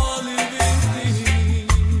 All living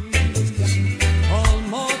things, all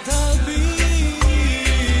mortal beings,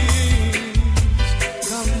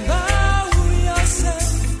 come bow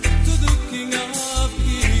yourself to the King of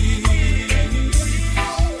Kings.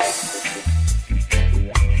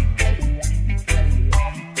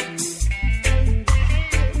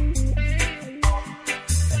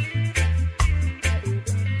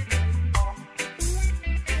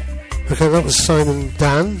 Okay, that was Simon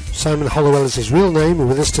Dan. Simon Hollowell is his real name, and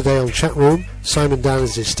with us today on Chat Room. Simon Dan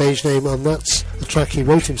is his stage name, and that's the track he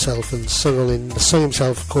wrote himself and sung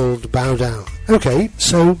himself called Bow Down. Okay,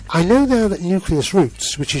 so I know now that Nucleus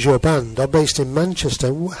Roots, which is your band, are based in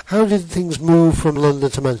Manchester. How did things move from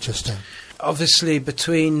London to Manchester? Obviously,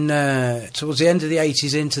 between towards the end of the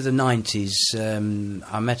 80s into the 90s,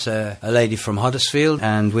 I met a lady from Huddersfield,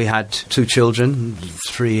 and we had 2 children,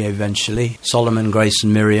 3 eventually. Solomon, Grace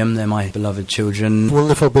and Miriam, they're my beloved children.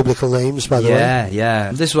 Wonderful biblical names, by the way.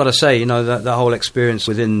 Yeah. This is what I say, you know, that the whole experience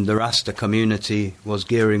within the Rasta community was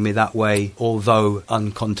gearing me that way, although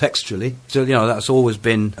uncontextually. So, you know, that's always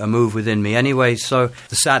been a move within me anyway. So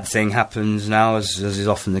the sad thing happens now, as is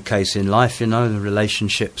often the case in life, you know, the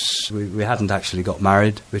relationships, we hadn't actually got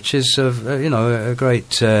married, which is, you know, a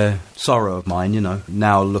great sorrow of mine, you know,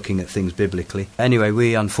 now looking at things biblically. Anyway,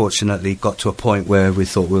 we unfortunately got to a point where we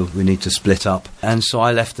thought, well, we need to split up. And so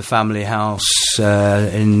I left the family house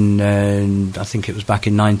in I think it was back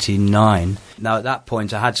in 1999. Now, at that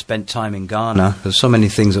point, I had spent time in Ghana. There's so many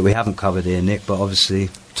things that we haven't covered here, Nick, but obviously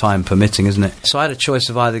time permitting, isn't it? So I had a choice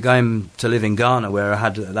of either going to live in Ghana, where I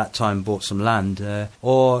had at that time bought some land,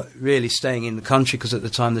 or really staying in the country, because at the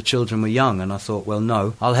time the children were young. And I thought, well,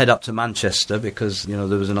 no, I'll head up to Manchester, because, you know,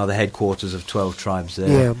 there was another headquarters of 12 tribes there.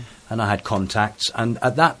 Yeah. And I had contacts, and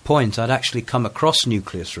at that point I'd actually come across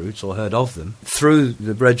Nucleus Roots, or heard of them, through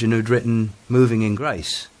the brethren who'd written Moving in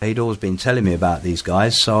Grace. He'd always been telling me about these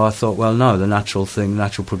guys, so I thought, well, no, the natural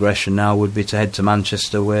progression now would be to head to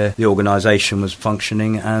Manchester, where the organisation was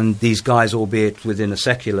functioning, and these guys, albeit within a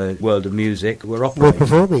secular world of music, were operating. We're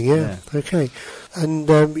performing, yeah. Okay. And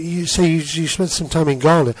you say you spent some time in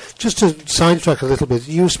Ghana. Just to sidetrack a little bit,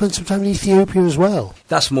 you spent some time in Ethiopia as well.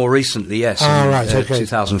 That's more recently, yes. Right, okay.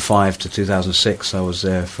 2005 to 2006, I was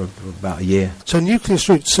there for about a year. So Nucleus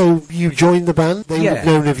Roots, so you joined the band, they would have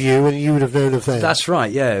known of you and you would have known of them. That's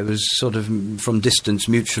right, yeah. It was sort of from distance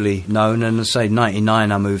mutually known, and as I say,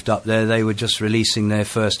 99 I moved up there. They were just releasing their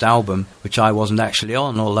first album, which I wasn't actually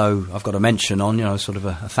on, although I've got a mention on, you know, sort of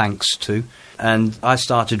a thanks to. And I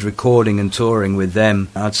started recording and touring with them,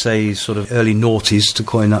 I'd say sort of early noughties, to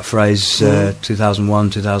coin that phrase,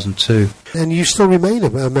 2001, 2002. And you still remain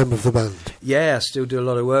a member of the band? Yeah, I still do a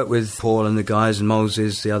lot of work with Paul and the guys, and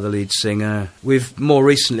Moses, the other lead singer. We've more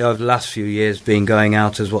recently, over the last few years, been going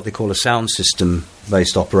out as what they call a sound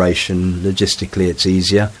system-based operation. Logistically, it's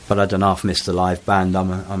easier, but I don't half miss the live band.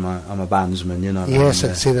 I'm a bandsman, you know. Yes, I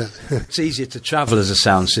can see that. It's easier to travel as a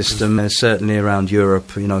sound system, certainly around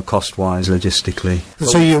Europe, you know, cost-wise, logistically. And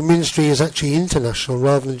so your ministry is actually international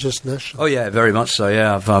rather than just national? Oh, yeah, very much so,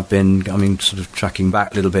 yeah. I've been, sort of tracking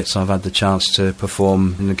back a little bit, so I've had the chance to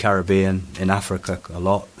perform in the Caribbean, in Africa a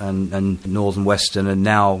lot, and Northern, Western, and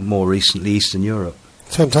now, more recently, Eastern Europe.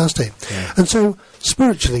 Fantastic. Yeah. And so,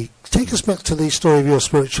 spiritually, take us back to the story of your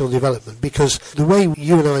spiritual development, because the way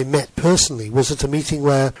you and I met personally was at a meeting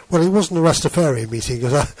where, well, it wasn't a Rastafarian meeting,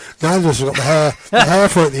 because neither of us have got the hair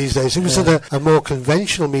for it these days. It was at a more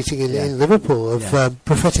conventional meeting in Liverpool of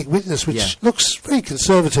prophetic witness, which looks very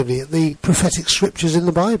conservatively at the prophetic scriptures in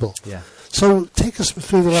the Bible. Yeah. So take us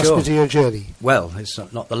through the last bit of your journey. Well, it's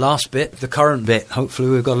not the last bit, the current bit. Hopefully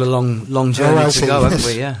we've got a long journey to go, haven't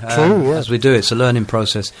we? Yeah. True, yeah. As we do, it's a learning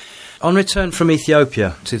process. On return from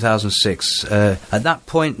Ethiopia, 2006, at that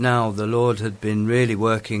point now, the Lord had been really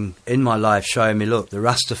working in my life, showing me, look, the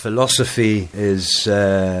Rasta philosophy is,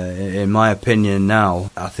 in my opinion now,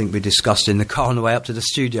 I think we discussed in the car on the way up to the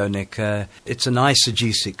studio, Nick, it's an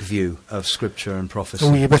eisegesic view of Scripture and prophecy.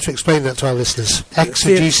 Oh, you better explain that to our listeners.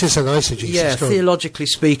 Exegesis and eisegesis. Yeah, Go on. theologically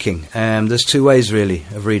speaking, there's two ways really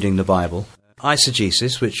of reading the Bible.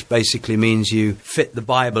 Eisegesis, which basically means you fit the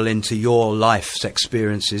Bible into your life's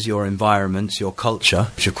experiences, your environments, your culture,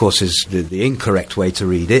 which of course is the incorrect way to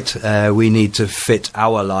read it. We need to fit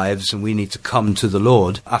our lives, and we need to come to the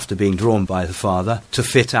Lord after being drawn by the Father to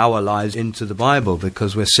fit our lives into the Bible,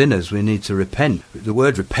 because we're sinners. We need to repent. The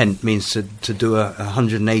word repent means to do a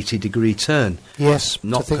 180-degree turn. Yes.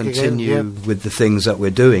 Not to think continue again, yeah. with the things that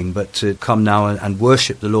we're doing, but to come now and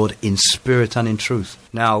worship the Lord in spirit and in truth.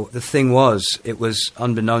 Now, the thing was, it was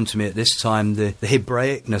unbeknown to me at this time, the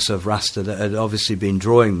Hebraicness of Rasta that had obviously been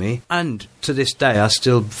drawing me. And to this day, I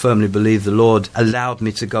still firmly believe the Lord allowed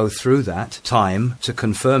me to go through that time to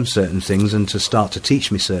confirm certain things and to start to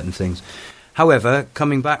teach me certain things. However,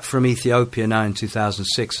 coming back from Ethiopia now in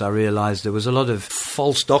 2006, I realised there was a lot of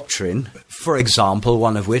false doctrine. For example,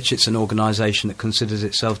 one of which, it's an organisation that considers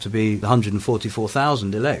itself to be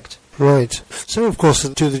 144,000 elect. Right. So, of course,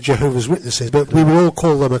 to the Jehovah's Witnesses, but we will all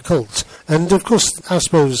call them a cult. And, of course, I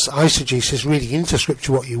suppose eisegesis, reading into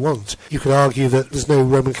Scripture what you want. You could argue that there's no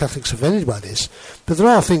Roman Catholics offended by this, but there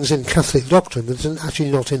are things in Catholic doctrine that are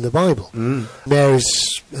actually not in the Bible.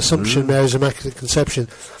 Mary's Assumption, Mary's Immaculate Conception,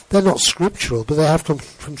 they're not scriptural, but they have come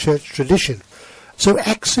from church tradition. So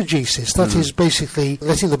exegesis, that is basically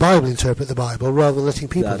letting the Bible interpret the Bible rather than letting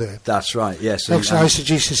people do it. That's right, yes.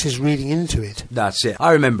 Eisegesis is reading into it. That's it.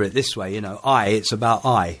 I remember it this way, it's about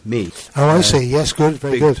me. Oh, I see, yes, good,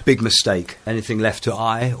 very good. Big mistake. Anything left to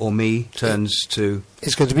I or me turns to...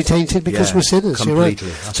 It's going to be tainted because we're sinners, completely.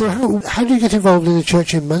 You're right. So how do you get involved in the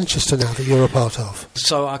church in Manchester now that you're a part of?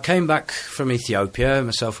 So I came back from Ethiopia,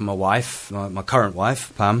 myself and my wife, my current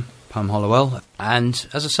wife, Pam Hollowell, and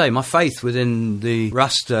as I say, my faith within the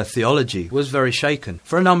Rasta theology was very shaken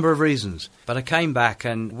for a number of reasons. But I came back,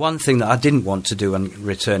 and one thing that I didn't want to do on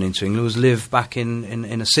returning to England was live back in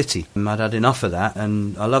a city. I'd had enough of that,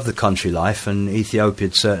 and I love the country life, and Ethiopia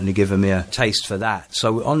had certainly given me a taste for that.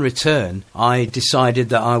 So on return, I decided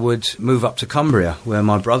that I would move up to Cumbria, where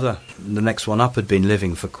my brother, the next one up, had been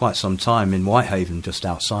living for quite some time in Whitehaven, just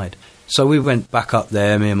outside. So we went back up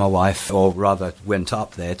there, me and my wife, or rather went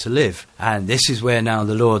up there to live. And this is where now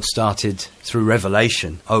the Lord started, through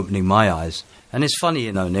revelation, opening my eyes. And it's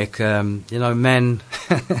funny, Nick, men,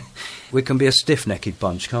 we can be a stiff-necked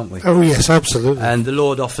bunch, can't we? Oh, yes, absolutely. And the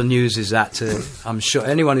Lord often uses that to, I'm sure,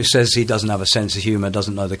 anyone who says he doesn't have a sense of humour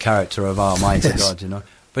doesn't know the character of our mighty God,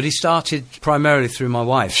 But he started primarily through my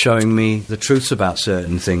wife, showing me the truths about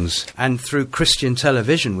certain things. And through Christian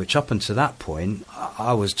television, which up until that point,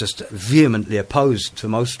 I was just vehemently opposed to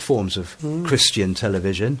most forms of Christian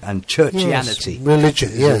television. And churchianity. Yes,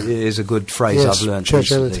 religion, is a good phrase I've learned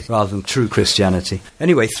recently, rather than true Christianity.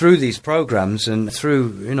 Anyway, through these programmes and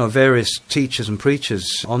through, various teachers and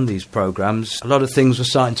preachers on these programmes, a lot of things were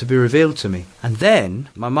starting to be revealed to me. And then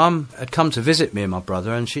my mum had come to visit me and my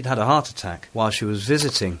brother, and she'd had a heart attack while she was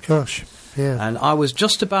visiting. Gosh, yeah. And I was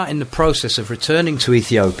just about in the process of returning to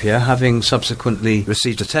Ethiopia, having subsequently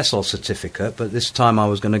received a TESOL certificate, but this time I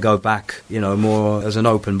was going to go back, more as an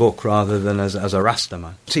open book rather than as a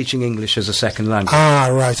Rastaman, teaching English as a second language. Ah,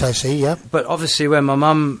 right, I see, yeah. But obviously when my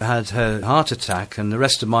mum had her heart attack, and the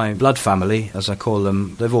rest of my blood family, as I call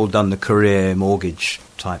them, they've all done the career mortgage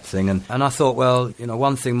type thing, and I thought, well,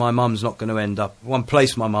 one place my mum's not going to end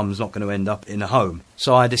up in a home.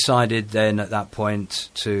 So I decided then at that point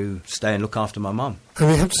to stay and look after my mum. And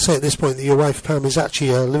we have to say at this point that your wife Pam is actually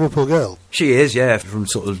a Liverpool girl. She is, yeah, from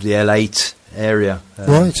sort of the L8 area.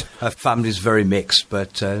 Right. Her family's very mixed,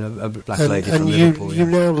 but a black lady from Liverpool. And you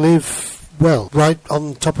now live... Well, right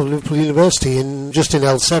on top of Liverpool University, just in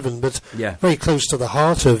L7, but very close to the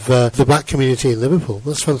heart of the black community in Liverpool.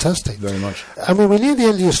 That's fantastic. Very much. I mean, we're near the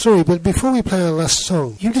end of your story, but before we play our last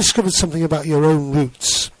song, you discovered something about your own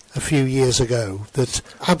roots a few years ago that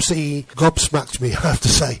absolutely gobsmacked me, I have to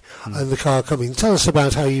say, in the car coming. Tell us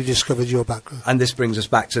about how you discovered your background. And this brings us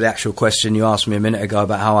back to the actual question you asked me a minute ago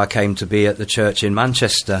about how I came to be at the church in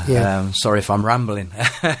Manchester. Yeah. Sorry if I'm rambling.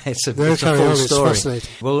 It's a full story.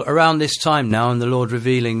 It's well, around this time now, and the Lord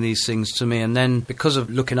revealing these things to me, and then because of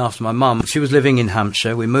looking after my mum, she was living in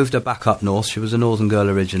Hampshire. We moved her back up north. She was a northern girl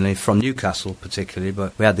originally, from Newcastle particularly,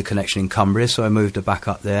 but we had the connection in Cumbria, so I moved her back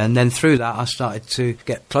up there. And then through that, I started to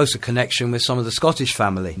get close closer connection with some of the Scottish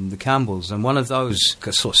family, the Campbells, and one of those,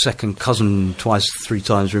 sort of second cousin, twice, 3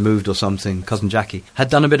 times removed or something, cousin Jackie, had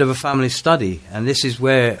done a bit of a family study, and this is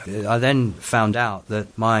where I then found out that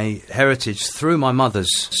my heritage through my mother's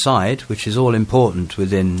side, which is all important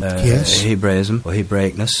within Hebraism, or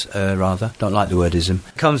Hebraicness, rather, don't like the word ism,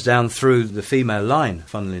 comes down through the female line,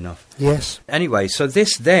 funnily enough. Yes. Anyway, so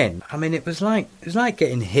this then, I mean, it was like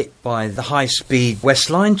getting hit by the high-speed West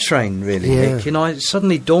Line train, really, Yeah. Nick. You know, it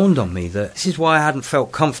suddenly dawned on me that this is why I hadn't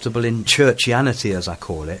felt comfortable in churchianity, as I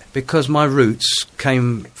call it, because my roots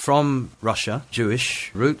came from Russia, Jewish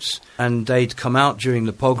roots, and they'd come out during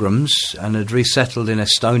the pogroms and had resettled in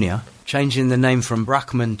Estonia, changing the name from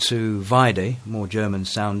Brachman to Weide, more German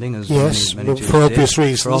sounding, as Yes, many Jews for did. obvious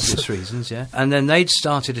reasons. For obvious reasons, yeah. And then they'd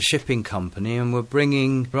started a shipping company and were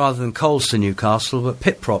bringing, rather than coals to Newcastle, but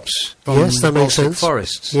pit props from Yes, that the makes Baltic sense.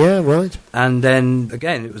 forests. Yeah, right. And then,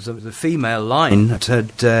 again, it was the female line that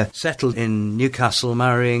had settled in Newcastle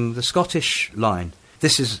marrying the Scottish line.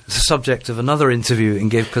 This is the subject of another interview in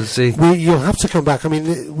Give, because You'll have to come back. I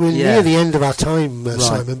mean, we're Yeah. near the end of our time, Right.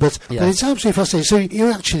 Simon, but Yeah. it's absolutely fascinating. So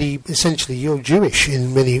you're actually, essentially, you're Jewish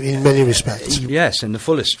in many respects. yes, in the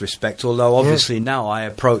fullest respect, although obviously now I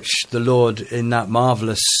approach the Lord in that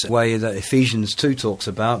marvellous way that Ephesians 2 talks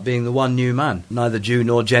about, being the one new man, neither Jew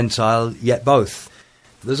nor Gentile, yet both.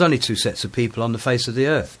 There's only 2 sets of people on the face of the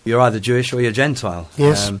earth. You're either Jewish or you're Gentile.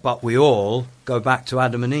 Yes. But we all go back to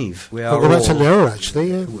Adam and Eve. We are We'll go back to all... Noah,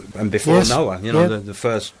 actually, yeah. And before Yes. Noah, you know, Yeah. the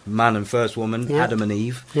first man and first woman, Yeah. Adam and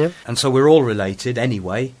Eve. Yeah. And so we're all related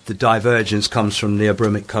anyway. The divergence comes from the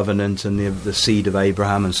Abrahamic covenant and the seed of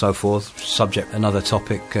Abraham and so forth. Subject, another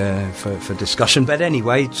topic for discussion. But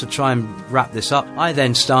anyway, to try and wrap this up, I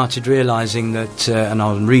then started realising that, and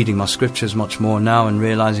I was reading my scriptures much more now and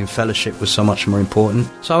realising fellowship was so much more important.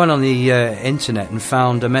 So I went on the internet and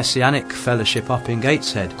found a messianic fellowship up in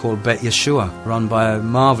Gateshead called Bet Yeshua, run by a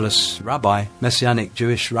marvellous rabbi, messianic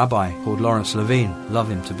Jewish rabbi called Lawrence Levine. Love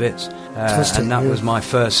him to bits. Fantastic, And that yeah. was my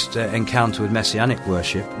first encounter with messianic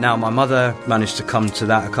worship. Now, my mother managed to come to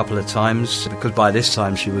that a couple of times, because by this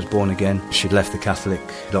time she was born again. She'd left the Catholic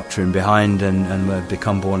doctrine behind and had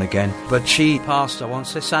become born again. But she passed, I won't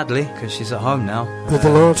say sadly, because she's at home now. With the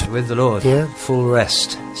Lord? With the Lord. Yeah. Full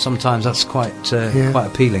rest. Sometimes that's quite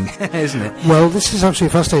appealing, isn't it? Well, this is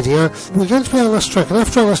absolutely fascinating. We're going to play our last track, and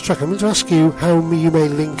after our last track, I'm going to ask you how you may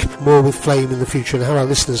link more with Flame in the future and how our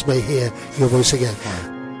listeners may hear your voice again.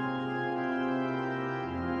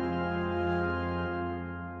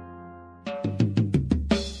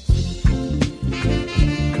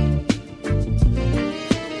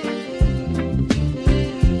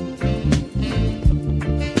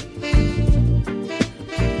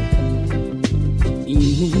 He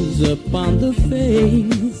moves upon the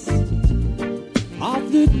face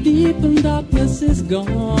of the deep and darkness is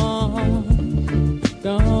gone,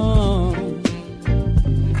 gone.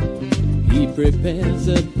 He prepares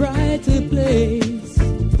a brighter place,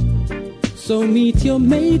 so meet your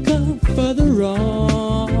maker further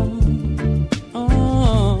on.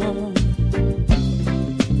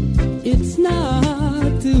 It's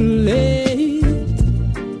not too late.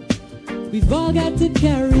 We've all got to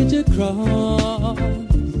carry the cross.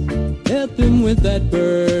 Help him with that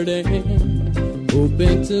burden.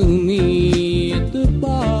 Open to meet the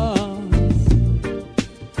boss.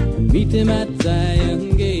 Meet him at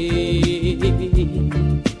Zion Gate.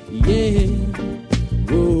 Yeah.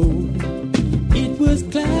 Whoa. It was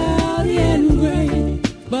cloudy and gray,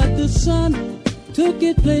 but the sun took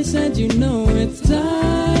its place, and you know it's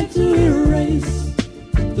time to erase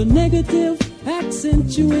the negative,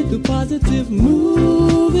 accentuate the positive,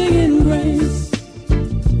 moving in grace.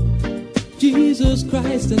 Jesus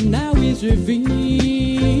Christ, and now he's revealing.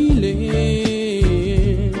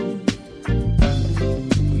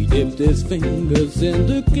 He dipped his fingers in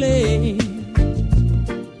the clay.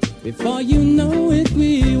 Before you know it,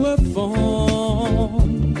 we were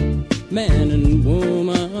formed, man and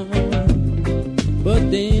woman. But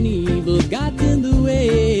then evil got in the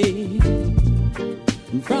way,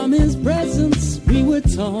 and from his presence we were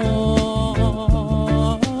torn.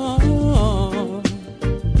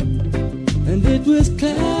 And it was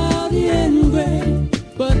cloudy and gray,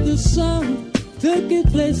 but the sun took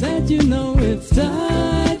its place, and you know it's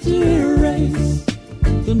time to erase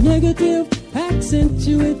the negative,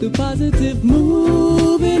 accentuate the positive,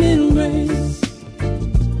 moving in grace.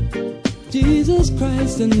 Jesus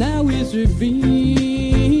Christ, and now he's revealing.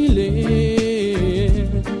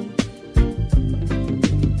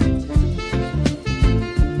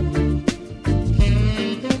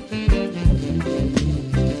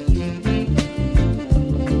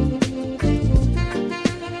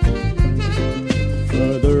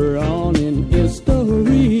 Further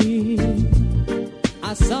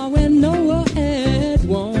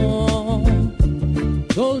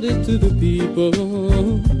to the people.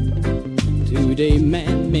 Today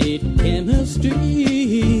man-made chemistry,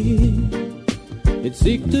 it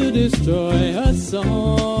seeks to destroy us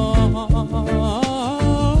all.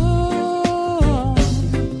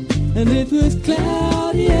 And it was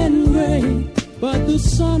cloudy and gray, but the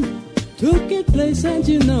sun took its place, and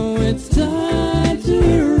you know it's time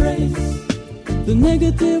to erase the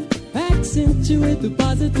negative, accentuate the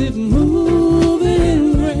positive, moving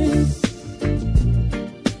in grace.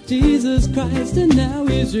 Jesus Christ, and now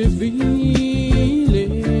is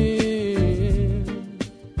revealing.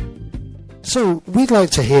 So, we'd like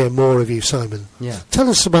to hear more of you, Simon. Yeah. Tell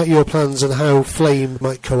us about your plans and how Flame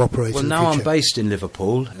might cooperate Well, in the now I'm future. based in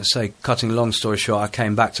Liverpool. I say, cutting a long story short, I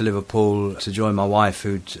came back to Liverpool to join my wife,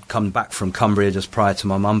 who'd come back from Cumbria just prior to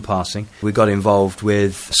my mum passing. We got involved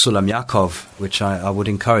with Sulam Yaakov, which I would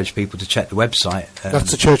encourage people to check the website.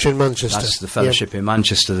 That's the church in Manchester. That's the fellowship in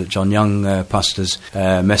Manchester that John Young pastors,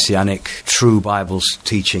 messianic, true Bibles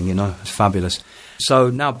teaching, you know, it's fabulous.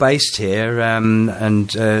 So now based here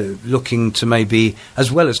and looking to maybe,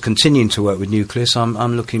 as well as continuing to work with Nucleus,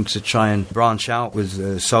 I'm looking to try and branch out with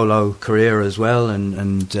a solo career as well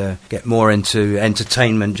and get more into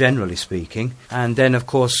entertainment, generally speaking. And then, of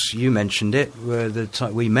course, you mentioned it,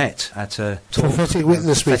 we met at a talk, Prophetic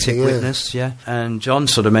Witness Prophetic meeting, yeah. Witness, yeah. And John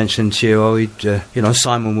sort of mentioned to you,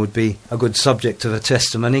 Simon would be a good subject of a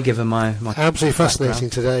testimony, given my Absolutely fascinating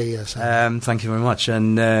background. today, yes. Thank you very much,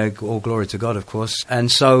 and all glory to God, of course.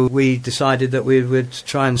 And so we decided that we would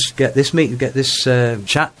try and get this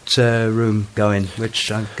chat room going,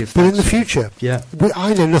 which I give But in thanks the to. future, Yeah,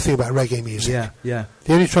 I know nothing about reggae music. yeah.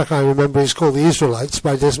 The only track I remember is called The Israelites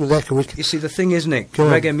by Desmond Dekker. Which, You see, the thing is, Nick, Go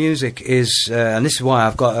on. reggae music is, and this is why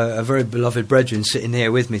I've got a very beloved brethren sitting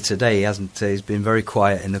here with me today. He hasn't, he's been very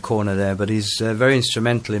quiet in the corner there, but he's very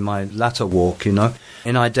instrumental in my latter walk, you know,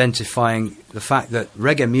 in identifying the fact that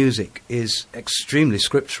reggae music is extremely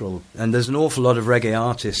scriptural, and there's an awful lot of reggae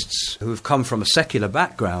artists who have come from a secular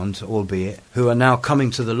background, albeit, who are now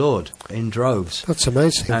coming to the Lord in droves that's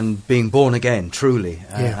amazing. and being born again, truly,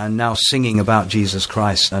 Yeah. and now singing about Jesus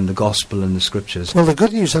Christ and the gospel and the scriptures. Well, the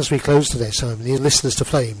good news as we close today, Simon, you listeners to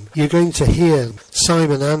Flame, you're going to hear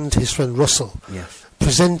Simon and his friend Russell Yes.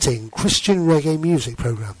 presenting Christian reggae music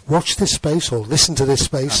program. Watch this space or listen to this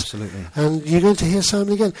space. Absolutely. And you're going to hear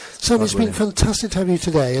Simon again. Simon, God it's been willing. fantastic to have you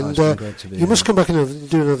today. Oh, And it's been great to be you must here. come back and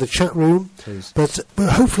do another chat room. Please. But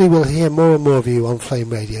hopefully we'll hear more and more of you on Flame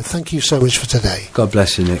Radio. Thank you so much for today. God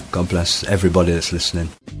bless you, Nick. God bless everybody that's listening.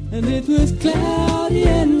 And it was cloudy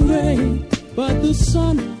and gray, but the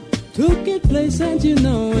sun took its place, and you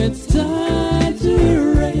know it's time to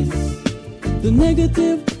erase the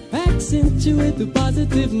negative, accentuate the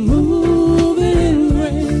positive, moving in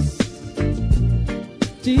grace.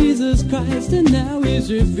 Jesus Christ, and now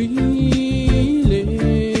is revealing.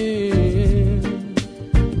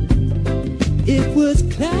 It was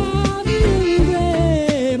cloudy and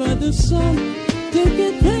gray, but the sun took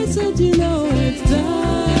its place, and you know it's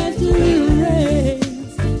time to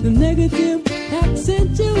erase the negative,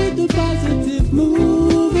 accentuate the positive,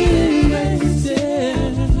 moving in grace.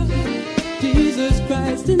 Yeah. Jesus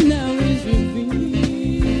Christ, and now is revealing.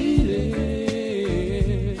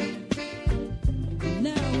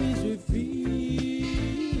 Now is revealing.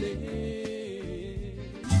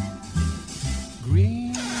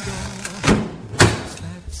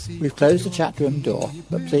 We've closed the chat room door,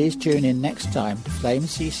 but please tune in next time to Flame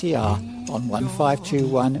CCR on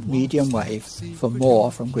 1521 medium wave for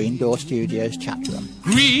more from Green Door Studios chat room.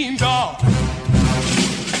 Green Door.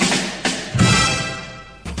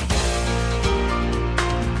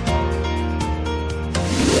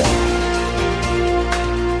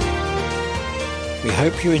 We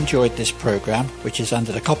hope you enjoyed this programme, which is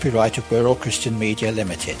under the copyright of Wirral Christian Media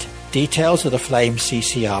Limited. Details of the Flame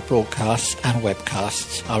CCR broadcasts and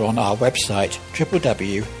webcasts are on our website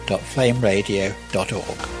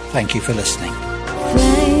www.flameradio.org. Thank you for listening.